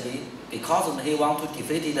 Firstly, because he wanted to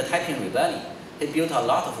defeat the Taiping Rebellion, he built a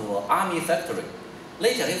lot of army factory.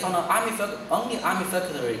 Later, he found only army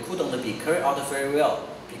factory couldn't be carried out very well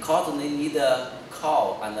because they need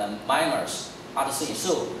coal and miners, other things.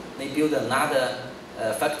 So they built another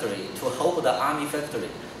factory to hold the army factory.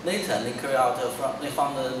 Later, they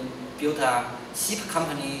built a ship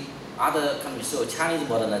company, other companies. So Chinese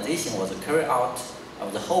modernization was carried out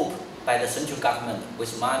of the hope by the central government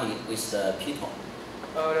with money, with the people.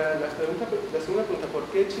 Ahora, la segunda pregunta, ¿por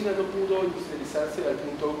qué China no pudo industrializarse al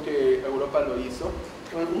punto que Europa lo hizo?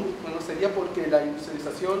 Bueno, sería porque la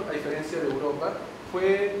industrialización, a diferencia de Europa,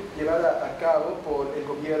 fue llevada a cabo por el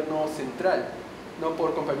gobierno central, no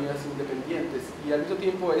por compañías independientes. Y al mismo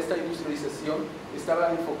tiempo, esta industrialización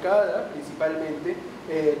estaba enfocada principalmente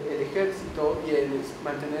en el ejército y en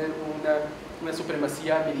mantener una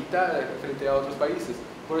supremacía militar frente a otros países.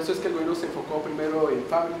 Por eso es que el gobierno se enfocó primero en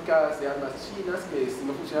fábricas de armas chinas, que si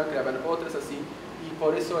no funcionaban creaban otras así, y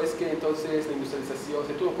por eso es que entonces la industrialización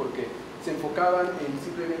se tuvo, porque se enfocaban en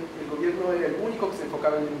simplemente, el gobierno era el único que se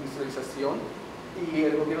enfocaba en la industrialización y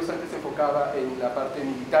el gobierno antes se enfocaba en la parte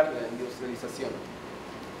militar de la industrialización.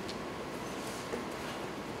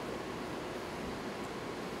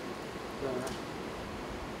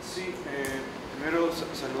 Sí, primero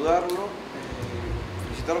saludarlo,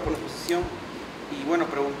 felicitarlo por la exposición y bueno,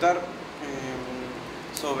 preguntar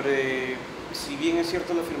sobre si bien es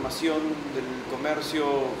cierto la afirmación del comercio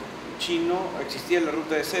chino, existía la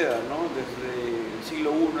ruta de seda, ¿no? Desde el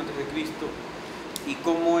siglo I a.C. y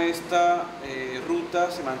cómo esta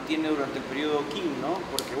ruta se mantiene durante el periodo Qing, ¿no?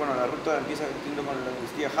 Porque bueno, la ruta empieza con la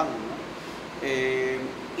dinastía Han, ¿no?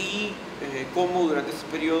 Y cómo durante este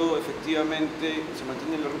periodo efectivamente se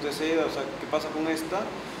mantiene la ruta de seda, o sea, ¿qué pasa con esta?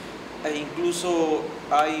 E incluso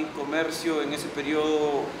hay comercio en ese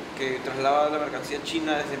periodo que trasladaba la mercancía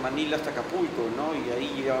china desde Manila hasta Acapulco, ¿no? Y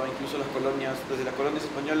ahí llegaban incluso las colonias, desde las colonias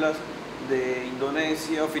españolas de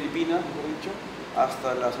Indonesia o Filipinas, mejor dicho,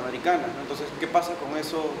 hasta las americanas, ¿no? Entonces, ¿qué pasa con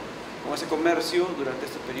eso, con ese comercio durante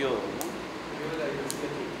este periodo, ¿no? Periodo de la dinastía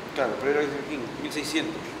Qing. Claro, periodo de la dinastía Qing,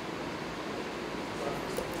 1600.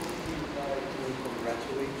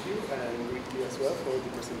 Congratulate you and greet you as well for the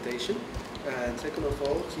presentation. And second of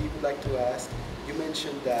all, he would like to ask, you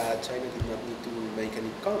mentioned that China did not need to make any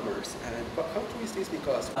commerce, and how true is this?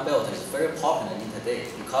 Because One Belt is very popular in today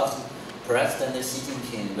because President Xi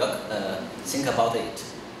Jinping will think about it,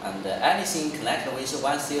 and anything connected with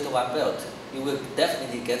One Belt, One Belt, you will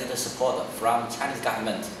definitely get the support from Chinese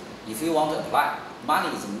government. If you want to apply, money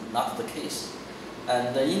is not the case.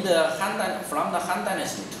 And in the from the Han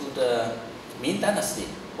Dynasty to the Ming Dynasty,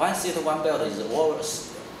 One Belt, One Belt is always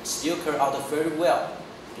still carried out very well,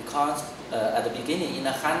 because at the beginning in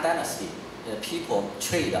the Han Dynasty, people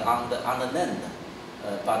trade on the land,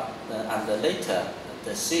 and later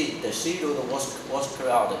the sea road was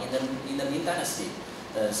carried out in the Ming Dynasty.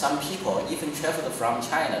 Some people even traveled from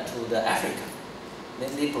China to the Africa.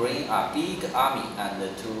 They bring a big army and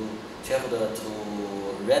to travel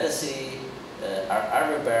to Red Sea,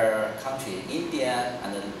 Arab country, India,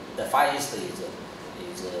 and the Far East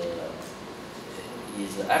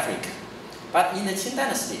is Africa. But in the Qing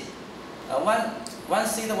Dynasty, one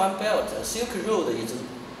city, one belt, Silk Road is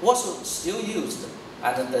also still used,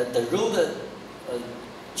 and the road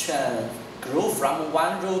grew from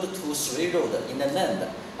one road to three roads in the land,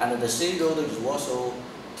 and the three road is also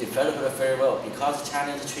developed very well because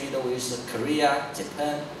Chinese trade with Korea,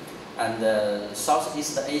 Japan, and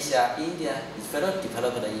Southeast Asia, India is very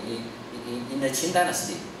developed in the Qing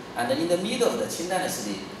Dynasty. And in the middle of the Qing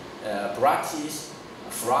Dynasty, British,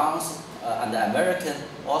 France, and American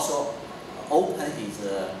also opened his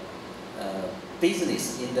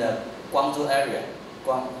business in the Guangzhou area.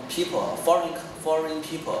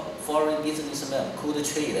 Foreign businessmen could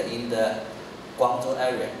trade in the Guangzhou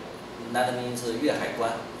area. That means 粤海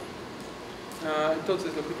关.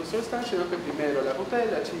 Entonces, lo que el profesor está mencionando que primero, la ruta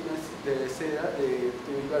de la China de seda que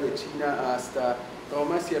iba de China hasta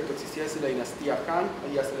Roma, es cierto, existía desde la dinastía Han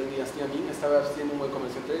y hasta la dinastía Ming, estaba haciendo un buen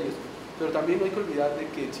comercio entre ellos. Pero también no hay que olvidar de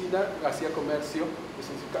que China hacía comercio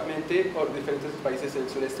específicamente por diferentes países del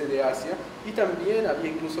sureste de Asia, y también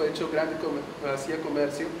había incluso hecho hacía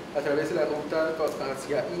comercio a través de la ruta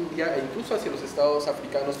hacia India e incluso hacia los estados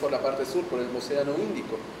africanos por la parte sur, por el Océano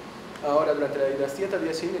Índico. Ahora, durante la dinastía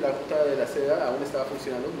Qing, la ruta de la seda aún estaba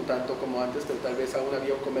funcionando, no tanto como antes, pero tal vez aún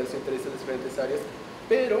había un comercio entre estas diferentes áreas.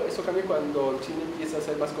 Pero eso cambia cuando China empieza a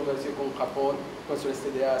hacer más comercio con Japón, con el sureste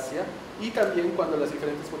de Asia, y también cuando las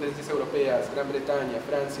diferentes potencias europeas, Gran Bretaña,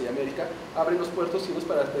 Francia y América, abren los puertos chinos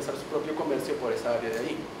para empezar su propio comercio por esa área de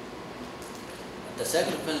ahí. The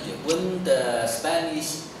second question, when the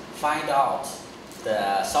Spanish find out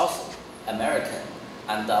the South American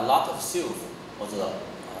and a lot of silk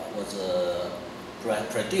was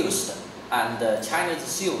produced, and the Chinese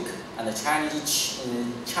silk and the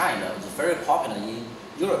China was very popular in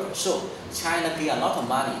Europe. So China gained a lot of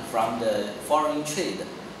money from the foreign trade.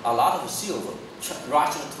 A lot of silk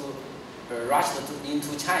rushed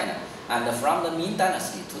into China, and from the Ming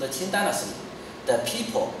Dynasty to the Qing Dynasty, the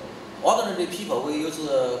people, ordinary people, will use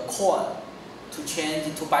corn to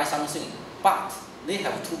change to buy something, but they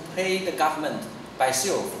have to pay the government by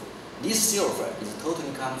silver. This silver is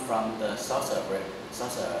totally come from the South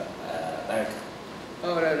America.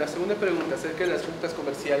 Ahora, la segunda pregunta acerca de las rutas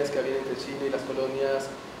comerciales que había entre China y las colonias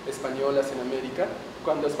españolas en América.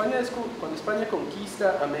 Cuando España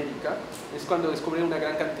conquista América, es cuando descubre una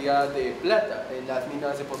gran cantidad de plata en las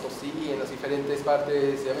minas de Potosí y en las diferentes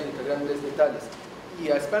partes de América, grandes metales. Y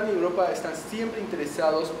a España y Europa están siempre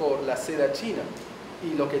interesados por la seda china.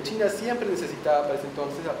 Y lo que China siempre necesitaba para ese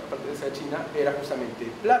entonces, aparte de seda china, era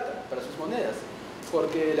justamente plata para sus monedas.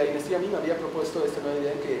 porque la dinastía Ming había propuesto esta nueva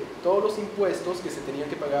idea en que todos los impuestos que se tenían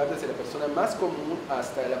que pagar desde la persona más común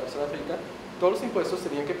hasta la persona rica, todos los impuestos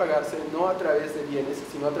tenían que pagarse no a través de bienes,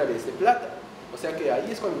 sino a través de plata. O sea que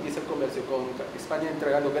ahí es cuando empieza el comercio, con España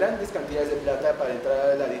entregando grandes cantidades de plata para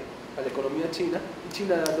entrar a la economía china, y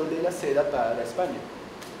China dándole la seda para España.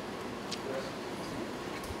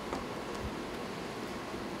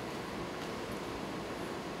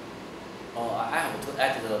 I have to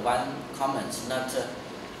add one comment that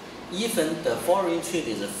even the foreign trade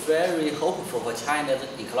is very hopeful for China's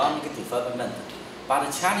economic development, but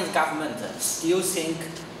the Chinese government still think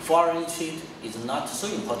foreign trade is not so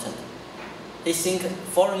important. They think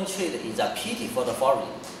foreign trade is a pity for the foreign.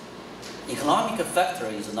 Economic factor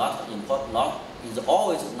is not important, is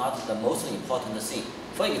always not the most important thing.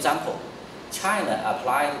 For example, China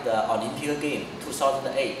applied the Olympic game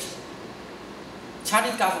 2008.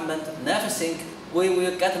 Chinese government never think we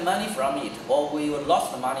will get money from it or we will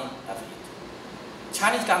lose the money of it.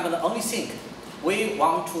 Chinese government only think we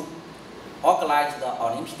want to organize the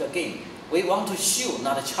Olympic game. We want to show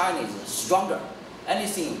that China is stronger.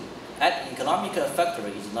 Anything at economic factor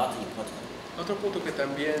is not important. Otro punto que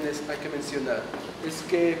también hay que mencionar es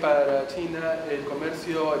que para China el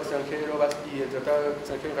comercio extranjero y el tratado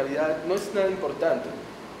extranjero en realidad no es nada importante.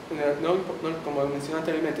 Como mencioné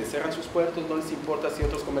anteriormente, cerran sus puertos, no les importa si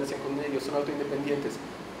otros comercian con ellos, son autoindependientes.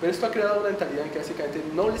 Pero esto ha creado una mentalidad en que básicamente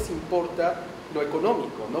no les importa lo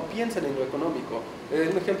económico, no piensan en lo económico.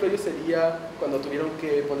 Un ejemplo de ello sería cuando tuvieron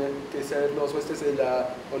que ser los huestes de las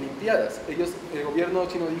Olimpiadas. El gobierno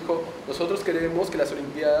chino dijo, nosotros queremos que las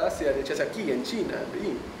Olimpiadas sean hechas aquí, en China, en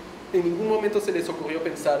Beijing. En ningún momento se les ocurrió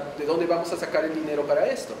pensar de dónde vamos a sacar el dinero para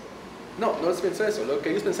esto. No les pensó eso. Lo que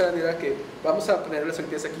ellos pensaban era que vamos a poner las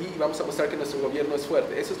Olimpiadas aquí y vamos a mostrar que nuestro gobierno es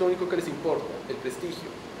fuerte. Eso es lo único que les importa, el prestigio.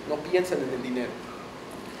 No piensan en el dinero.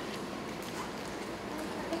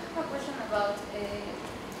 I have a question about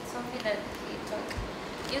something that he talked.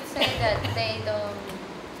 You say that they don't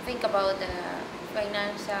think about the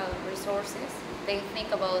financial resources, they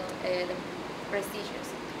think about the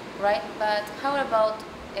prestigious, right? But how about,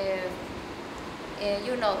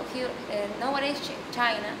 you know, here, nowadays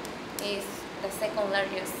China is the second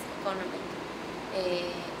largest economy.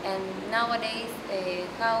 And nowadays,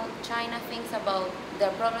 how China thinks about the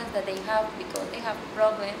problems that they have, because they have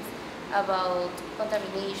problems about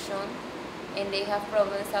contamination, and they have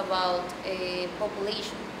problems about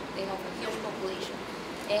population. They have a huge population,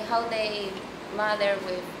 and how they matter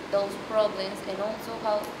with those problems, and also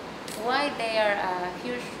why they are a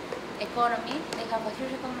huge economy. They have a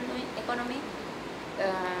huge economy,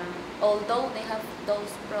 although they have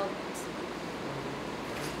those problems.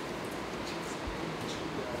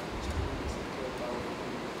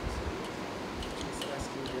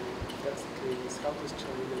 How does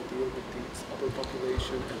China deal with its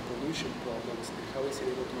overpopulation and pollution problems, and how is it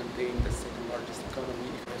able to maintain the second largest economy,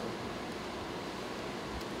 if ever?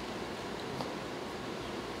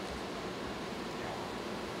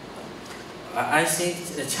 I think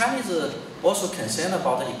China is also concerned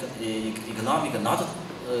about the economic,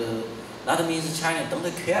 not means China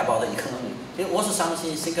don't care about the economy. They also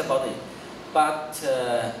something think about it. But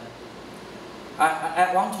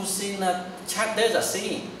I want to say that there's a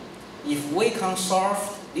saying, if we can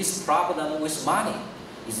solve this problem with money,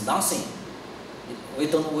 it's nothing. We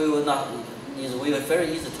will not, it will be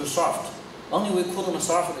very easy to solve. Only we couldn't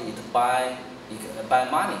solve it by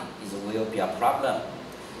money, it will be a problem.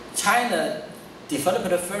 China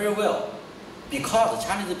developed very well because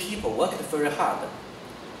Chinese people worked very hard.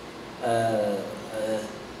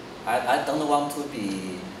 I don't want to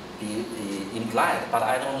be implied, but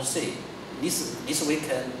I don't see. This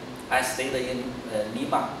weekend I stayed in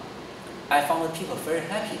Lima. I found people very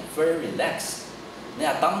happy, very relaxed. They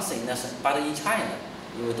are dancing, but in China,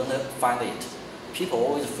 you don't find it. People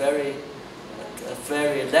always very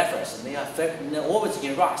nervous. They're always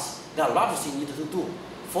in rush. There are a lot of things need to do.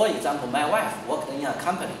 For example, my wife worked in a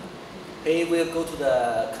company. He will go to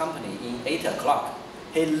the company in 8 o'clock.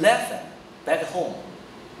 He left back home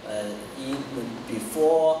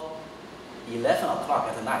before 11 o'clock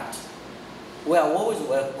at night. We are always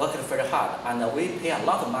working very hard, and we pay a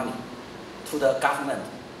lot of money to the government.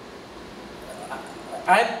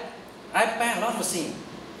 I buy a lot of things.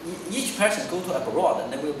 Each person go to abroad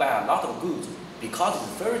and they will buy a lot of goods because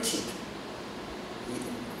it's very cheap.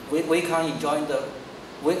 We can enjoy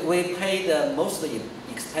we pay the most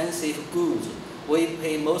expensive goods. We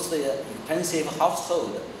pay most expensive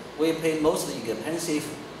household. We pay most expensive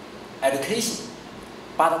education.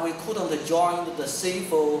 But we couldn't join the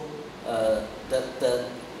civil,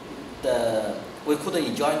 we couldn't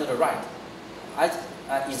enjoy the right.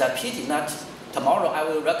 It's a pity that tomorrow I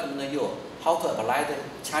will recommend you how to apply the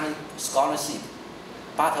Chinese scholarship.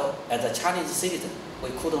 But as a Chinese citizen, we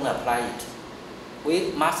couldn't apply it.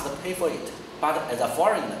 We must pay for it. But as a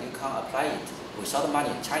foreigner, you can't apply it without money.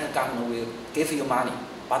 China government will give you money,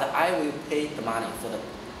 but I will pay the money for the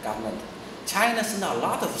government. China sent a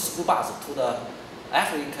lot of school buses to the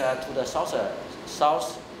Africa, to the South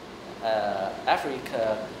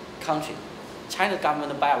Africa country. China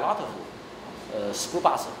government buy a lot of school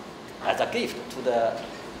buses as a gift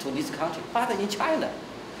to this country. But in China,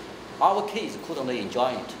 our kids couldn't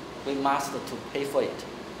enjoy it. We must to pay for it.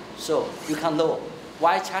 So you can know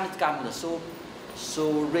why Chinese government so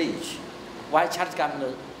rich, why Chinese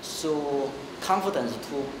government so confident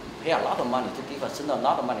to pay a lot of money to give us a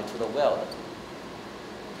lot of money to the world.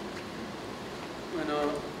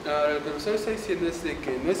 Bueno, lo que el profesor está diciendo es de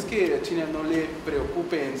que no es que a China no le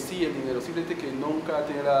preocupe en sí el dinero, simplemente que nunca ha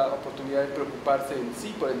tenido la oportunidad de preocuparse en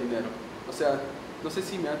sí por el dinero. O sea, no sé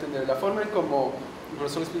si me va a entender. La forma en como el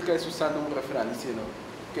profesor explica es usando un refrán, diciendo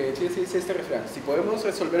que en China se dice este refrán: si podemos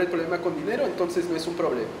resolver el problema con dinero, entonces no es un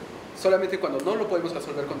problema. Solamente cuando no lo podemos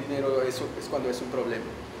resolver con dinero, eso es cuando es un problema.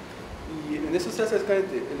 Y en eso se hace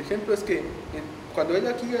exactamente. El ejemplo es que cuando el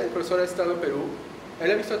profesor ha estado en Perú, él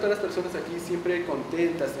ha visto a todas las personas aquí siempre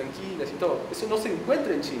contentas, tranquilas y todo. Eso no se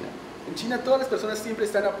encuentra en China. En China todas las personas siempre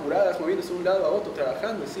están apuradas, moviéndose de un lado a otro,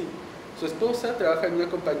 trabajando así. Su esposa trabaja en una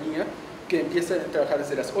compañía que empieza a trabajar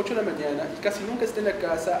desde las 8 de la mañana y casi nunca está en la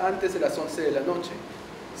casa antes de las 11 de la noche.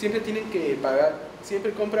 Siempre tienen que pagar,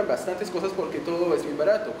 siempre compran bastantes cosas porque todo es bien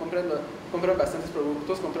barato. Compran bastantes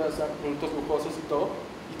productos, compran productos lujosos y todo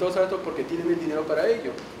es barato porque tienen el dinero para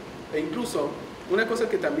ello. E incluso, una cosa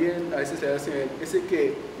que también a veces se hace es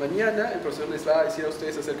que mañana el profesor les va a decir a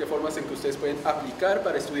ustedes acerca de formas en que ustedes pueden aplicar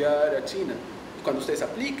para estudiar a China. Y cuando ustedes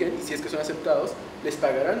apliquen, y si es que son aceptados, les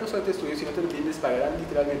pagarán no solamente estudios, sino también les pagarán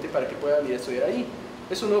literalmente para que puedan ir a estudiar ahí.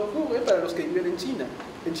 Eso no ocurre para los que viven en China.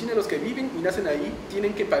 En China los que viven y nacen ahí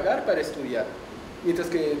tienen que pagar para estudiar, mientras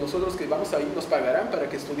que nosotros que vamos ahí nos pagarán para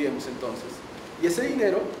que estudiemos entonces. Y ese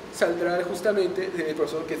dinero saldrá justamente del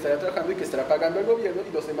profesor que estará trabajando y que estará pagando al gobierno,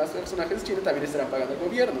 y los demás personajes de China también estarán pagando al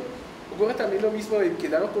gobierno. Ocurre también lo mismo en que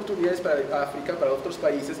dan oportunidades para África, para otros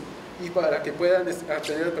países, y para que puedan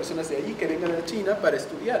tener personas de allí que vengan a China para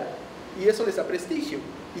estudiar. Y eso les da prestigio,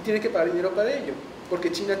 y tienen que pagar dinero para ello,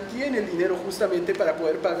 porque China tiene el dinero justamente para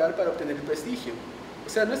poder pagar para obtener el prestigio. O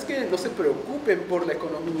sea, no es que no se preocupen por la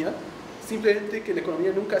economía, simplemente que la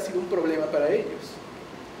economía nunca ha sido un problema para ellos.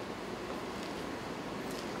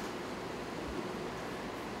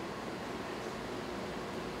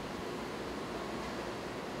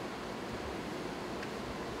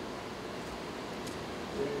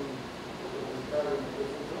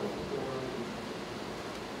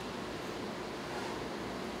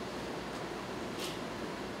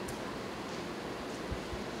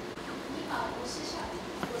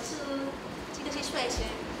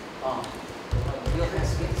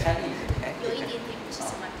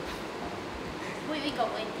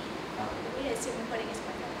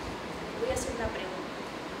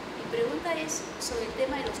 Sobre el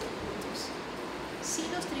tema de los tributos. Si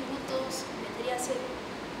los tributos vendría a ser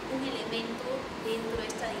un elemento dentro de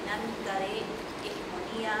esta dinámica de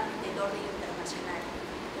hegemonía del orden internacional.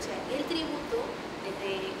 O sea, el tributo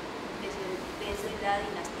desde la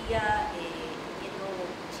dinastía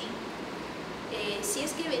Qing, si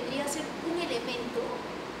es que vendría a ser un elemento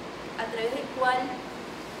a través del cual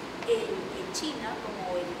en China,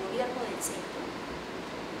 como el gobierno del centro,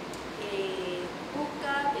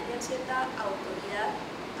 busca tener cierta autoridad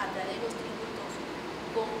a través de los tributos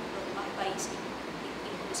con los demás países,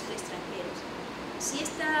 inclusive extranjeros. Si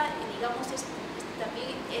esta, digamos,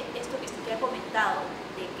 también esto que ha comentado,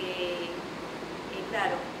 de que,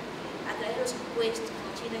 claro, a través de los impuestos,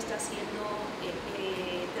 China está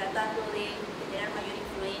tratando de generar mayor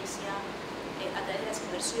influencia a través de las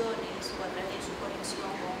inversiones o a través de su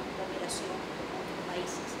conexión con cooperación con otros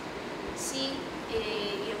países. Si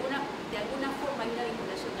de alguna forma hay una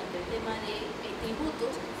vinculación entre el tema de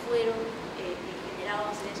tributos que fueron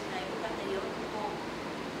generados desde una época anterior con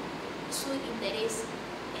su interés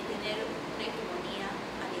en tener una hegemonía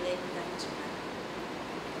a nivel internacional.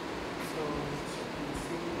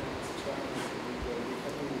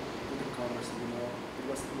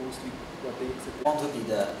 Want to be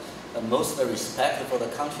the most respect for the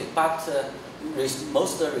country, but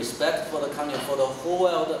most respect for the country for the whole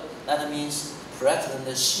world. That means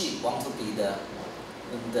President Xi want to be the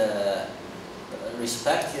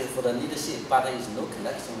respect for the leadership, but there is no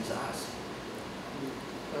connection with us.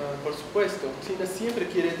 Por supuesto, China siempre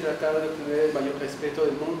quiere tratar de obtener el mayor respeto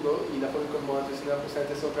del mundo, y la forma como antes la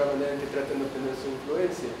justamente es otra manera en que tratan de obtener su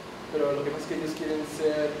influencia. pero lo que pasa es que ellos quieren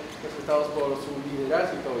ser respetados por su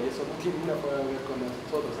liderazgo y todo, y eso no tiene nada que ver con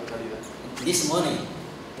nosotros en realidad. This morning,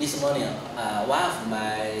 one of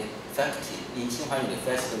my faculty in Tsinghua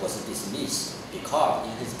University was dismissed because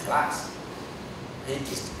in his class he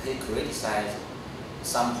criticized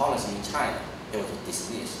some policy in China. He was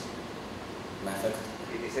dismissed. My faculty.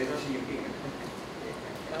 Ese no es Xi Jinping.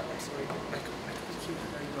 Sorry, I can't hear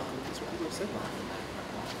very well. That's what you said.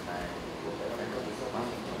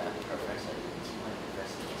 Professor in Tsinghua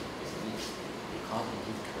University was dismissed because in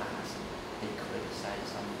his class he criticized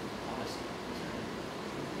some policy in China.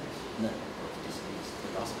 No, was dismissed. He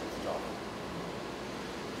lost his job.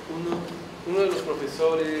 Uno de sus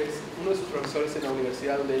profesores en la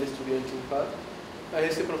universidad donde él estudió en Tsinghua, a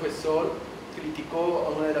ese profesor criticó a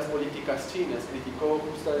una de las políticas chinas, criticó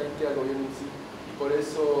justamente al gobierno en sí, y por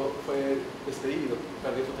eso fue despedido,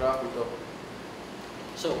 perdió su trabajo y todo.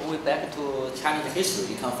 So we back to Chinese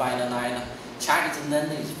history. You can find Chinese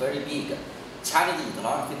learning is very big. Chinese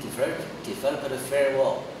economic developed very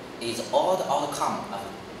well. It's all the outcome of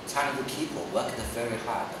Chinese people worked very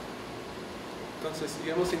hard. Entonces,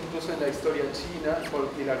 digamos incluso en la historia china,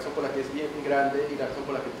 y la razón por la que es bien grande y la razón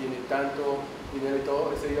por la que tiene tanto dinero y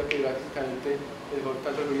todo, es debido a que básicamente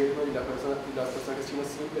tanto el gobierno y las personas chinas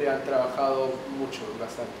siempre han trabajado mucho,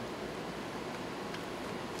 bastante.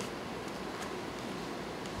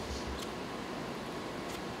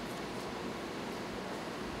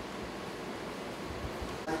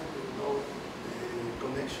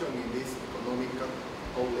 Connection in this economic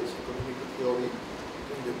knowledge, economic theory,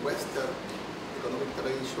 in the Western economic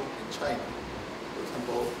tradition in China. For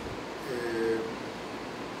example,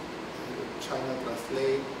 China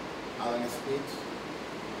translate Adam Smith,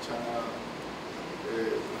 China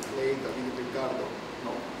translate David Ricardo, no,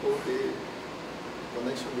 all the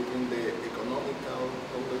connection between the economical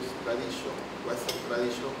knowledge tradition, Western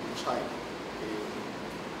tradition in China,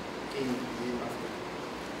 in Dinastía.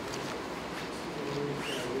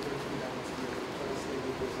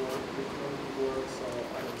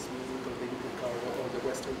 Or the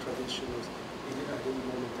Western traditions at any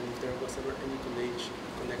moment, and if there was ever any connection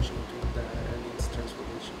between that and its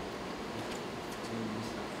transformation. In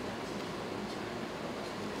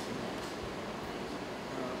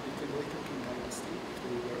the later Qing dynasty, if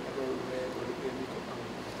they were ever read or if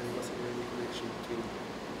there was ever any connection between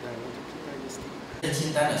the later Qing dynasty. In the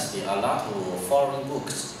Qing dynasty, a lot of foreign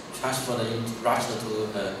books transferred in Russia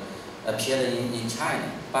to appear in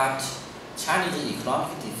China, but Chinese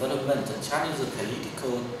economic development, Chinese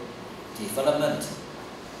political development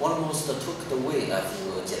almost took the way of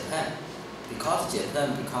Japan, because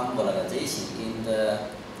Japan became modernization in the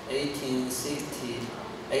 1870s,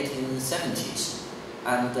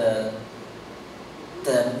 and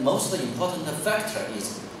the most important factor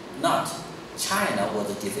is not China was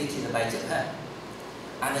defeated by Japan,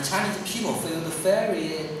 and the Chinese people felt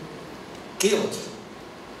very guilt.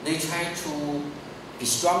 They try to be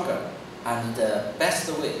stronger, and the best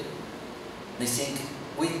way, they think,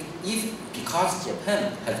 because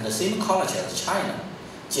Japan has the same culture as China,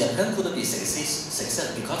 Japan could be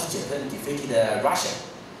success because Japan defeated Russia.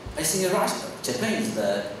 I think Japan is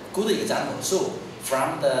the good example. So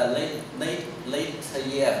from the late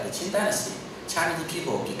year of the Qing dynasty, Chinese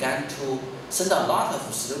people began to send a lot of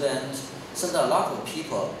students, send a lot of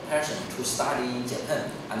people, persons to study in Japan,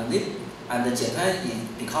 and Japan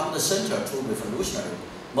become the center to revolutionary.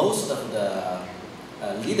 Most of the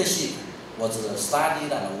leadership was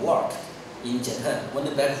studied and worked in Japan. When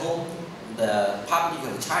they back home, the Republic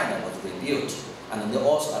of China was rebuilt, and they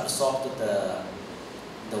also absorbed the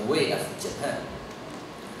way of Japan.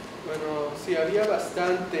 Bueno, sí, había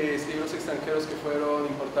bastantes libros extranjeros que fueron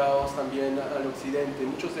importados también al occidente,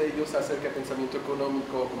 muchos de ellos acerca de pensamiento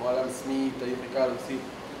económico, como Adam Smith y Ricardo, sí.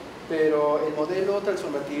 Pero el modelo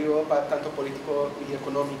transformativo, tanto político y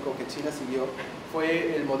económico, que China siguió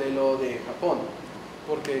fue el modelo de Japón,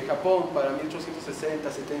 porque Japón para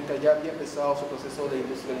 1860-70 ya había empezado su proceso de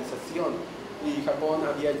industrialización, y Japón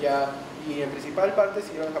había ya, y en principal parte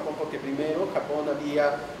siguió en Japón porque primero Japón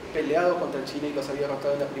había peleado contra China y los había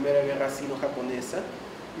derrotado en la primera guerra sino-japonesa,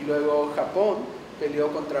 y luego Japón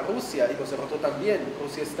peleó contra Rusia y los derrotó también,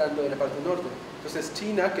 Rusia estando en la parte norte. Entonces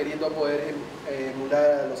China, queriendo poder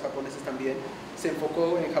emular a los japoneses también, se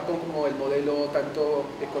enfocó en Japón como el modelo tanto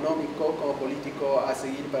económico como político a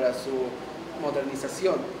seguir para su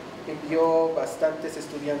modernización. Envió bastantes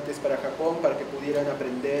estudiantes para Japón para que pudieran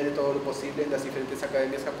aprender todo lo posible en las diferentes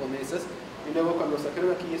academias japonesas, Y luego cuando los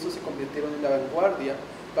trajeron aquí, eso se convirtieron en la vanguardia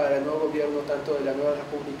para el nuevo gobierno, tanto de la nueva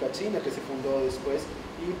República China, que se fundó después,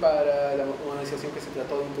 y para la modernización que se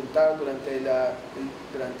trató de intentar durante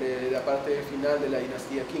la parte final de la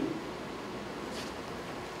dinastía Qing.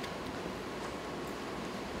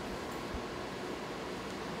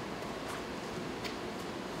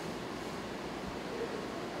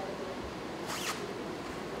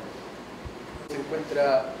 Se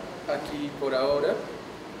encuentra aquí por ahora.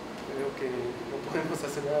 Creo que no podemos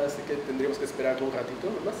hacer nada, así que tendríamos que esperar un ratito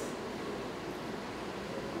nomás.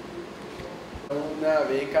 Una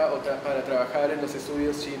beca para trabajar en los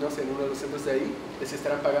estudios chinos en uno de los centros de ahí, les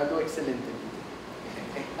estarán pagando excelente.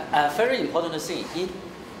 Very important thing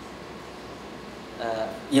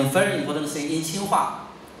in Tsinghua,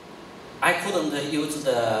 I couldn't use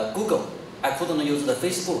the Google, I couldn't use the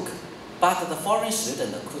Facebook, but the foreign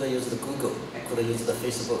student could use the Google, could use the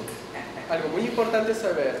Facebook. Algo muy importante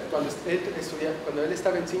saber, cuando él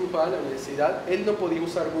estaba en Tsinghua, en la universidad, él no podía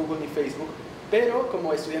usar Google ni Facebook, pero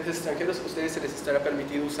como estudiantes extranjeros, a ustedes se les estará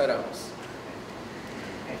permitido usar ambos.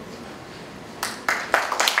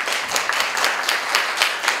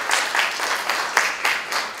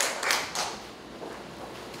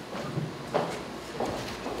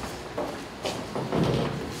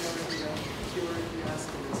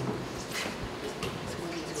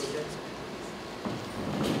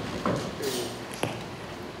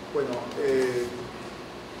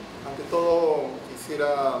 Ante todo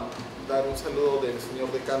quisiera dar un saludo del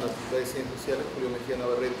señor decano de la Facultad de Ciencias Sociales, Julio Mejía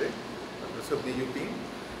Navarrete, al profesor Di.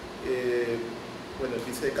 Bueno, el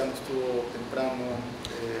vicedecano estuvo temprano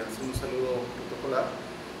haciendo un saludo protocolar,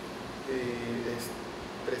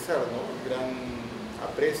 expresar, ¿no?, el gran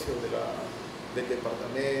aprecio del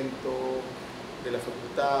departamento, de la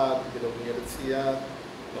facultad, de la universidad,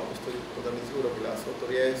 ¿no? Estoy totalmente seguro que las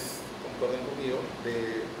autoridades concuerdan conmigo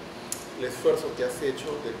del esfuerzo que has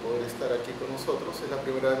hecho de poder estar aquí con nosotros. Es la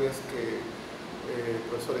primera vez que el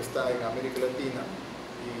profesor está en América Latina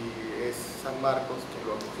y es San Marcos quien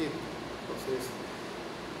lo ha acogido. Entonces,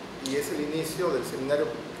 y es el inicio del seminario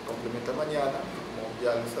que complementa mañana, como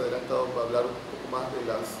ya les he adelantado, va a hablar un poco más de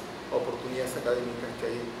las oportunidades académicas que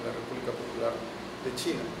hay en la República Popular de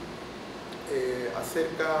China.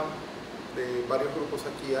 Acerca de varios grupos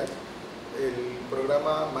aquí hay. El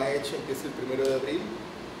programa Maeche empieza el 1 de abril.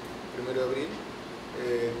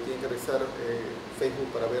 Tienen que revisar Facebook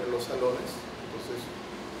para ver los salones. Entonces,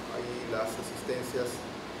 ahí las asistencias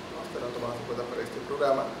estarán tomadas en cuenta para este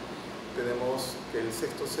programa. Tenemos que el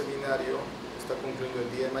 6º seminario está concluyendo el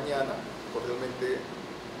día de mañana. Cordialmente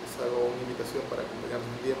les hago una invitación para acompañarnos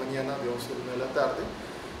el día de mañana de 11 a 1 de la tarde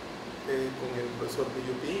con el profesor Di.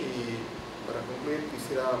 Y para concluir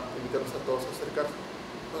quisiera invitarlos a todos a acercarse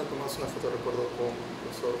para tomarse una foto de recuerdo con el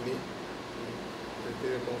profesor Di. Les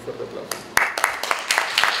pido un fuerte aplauso.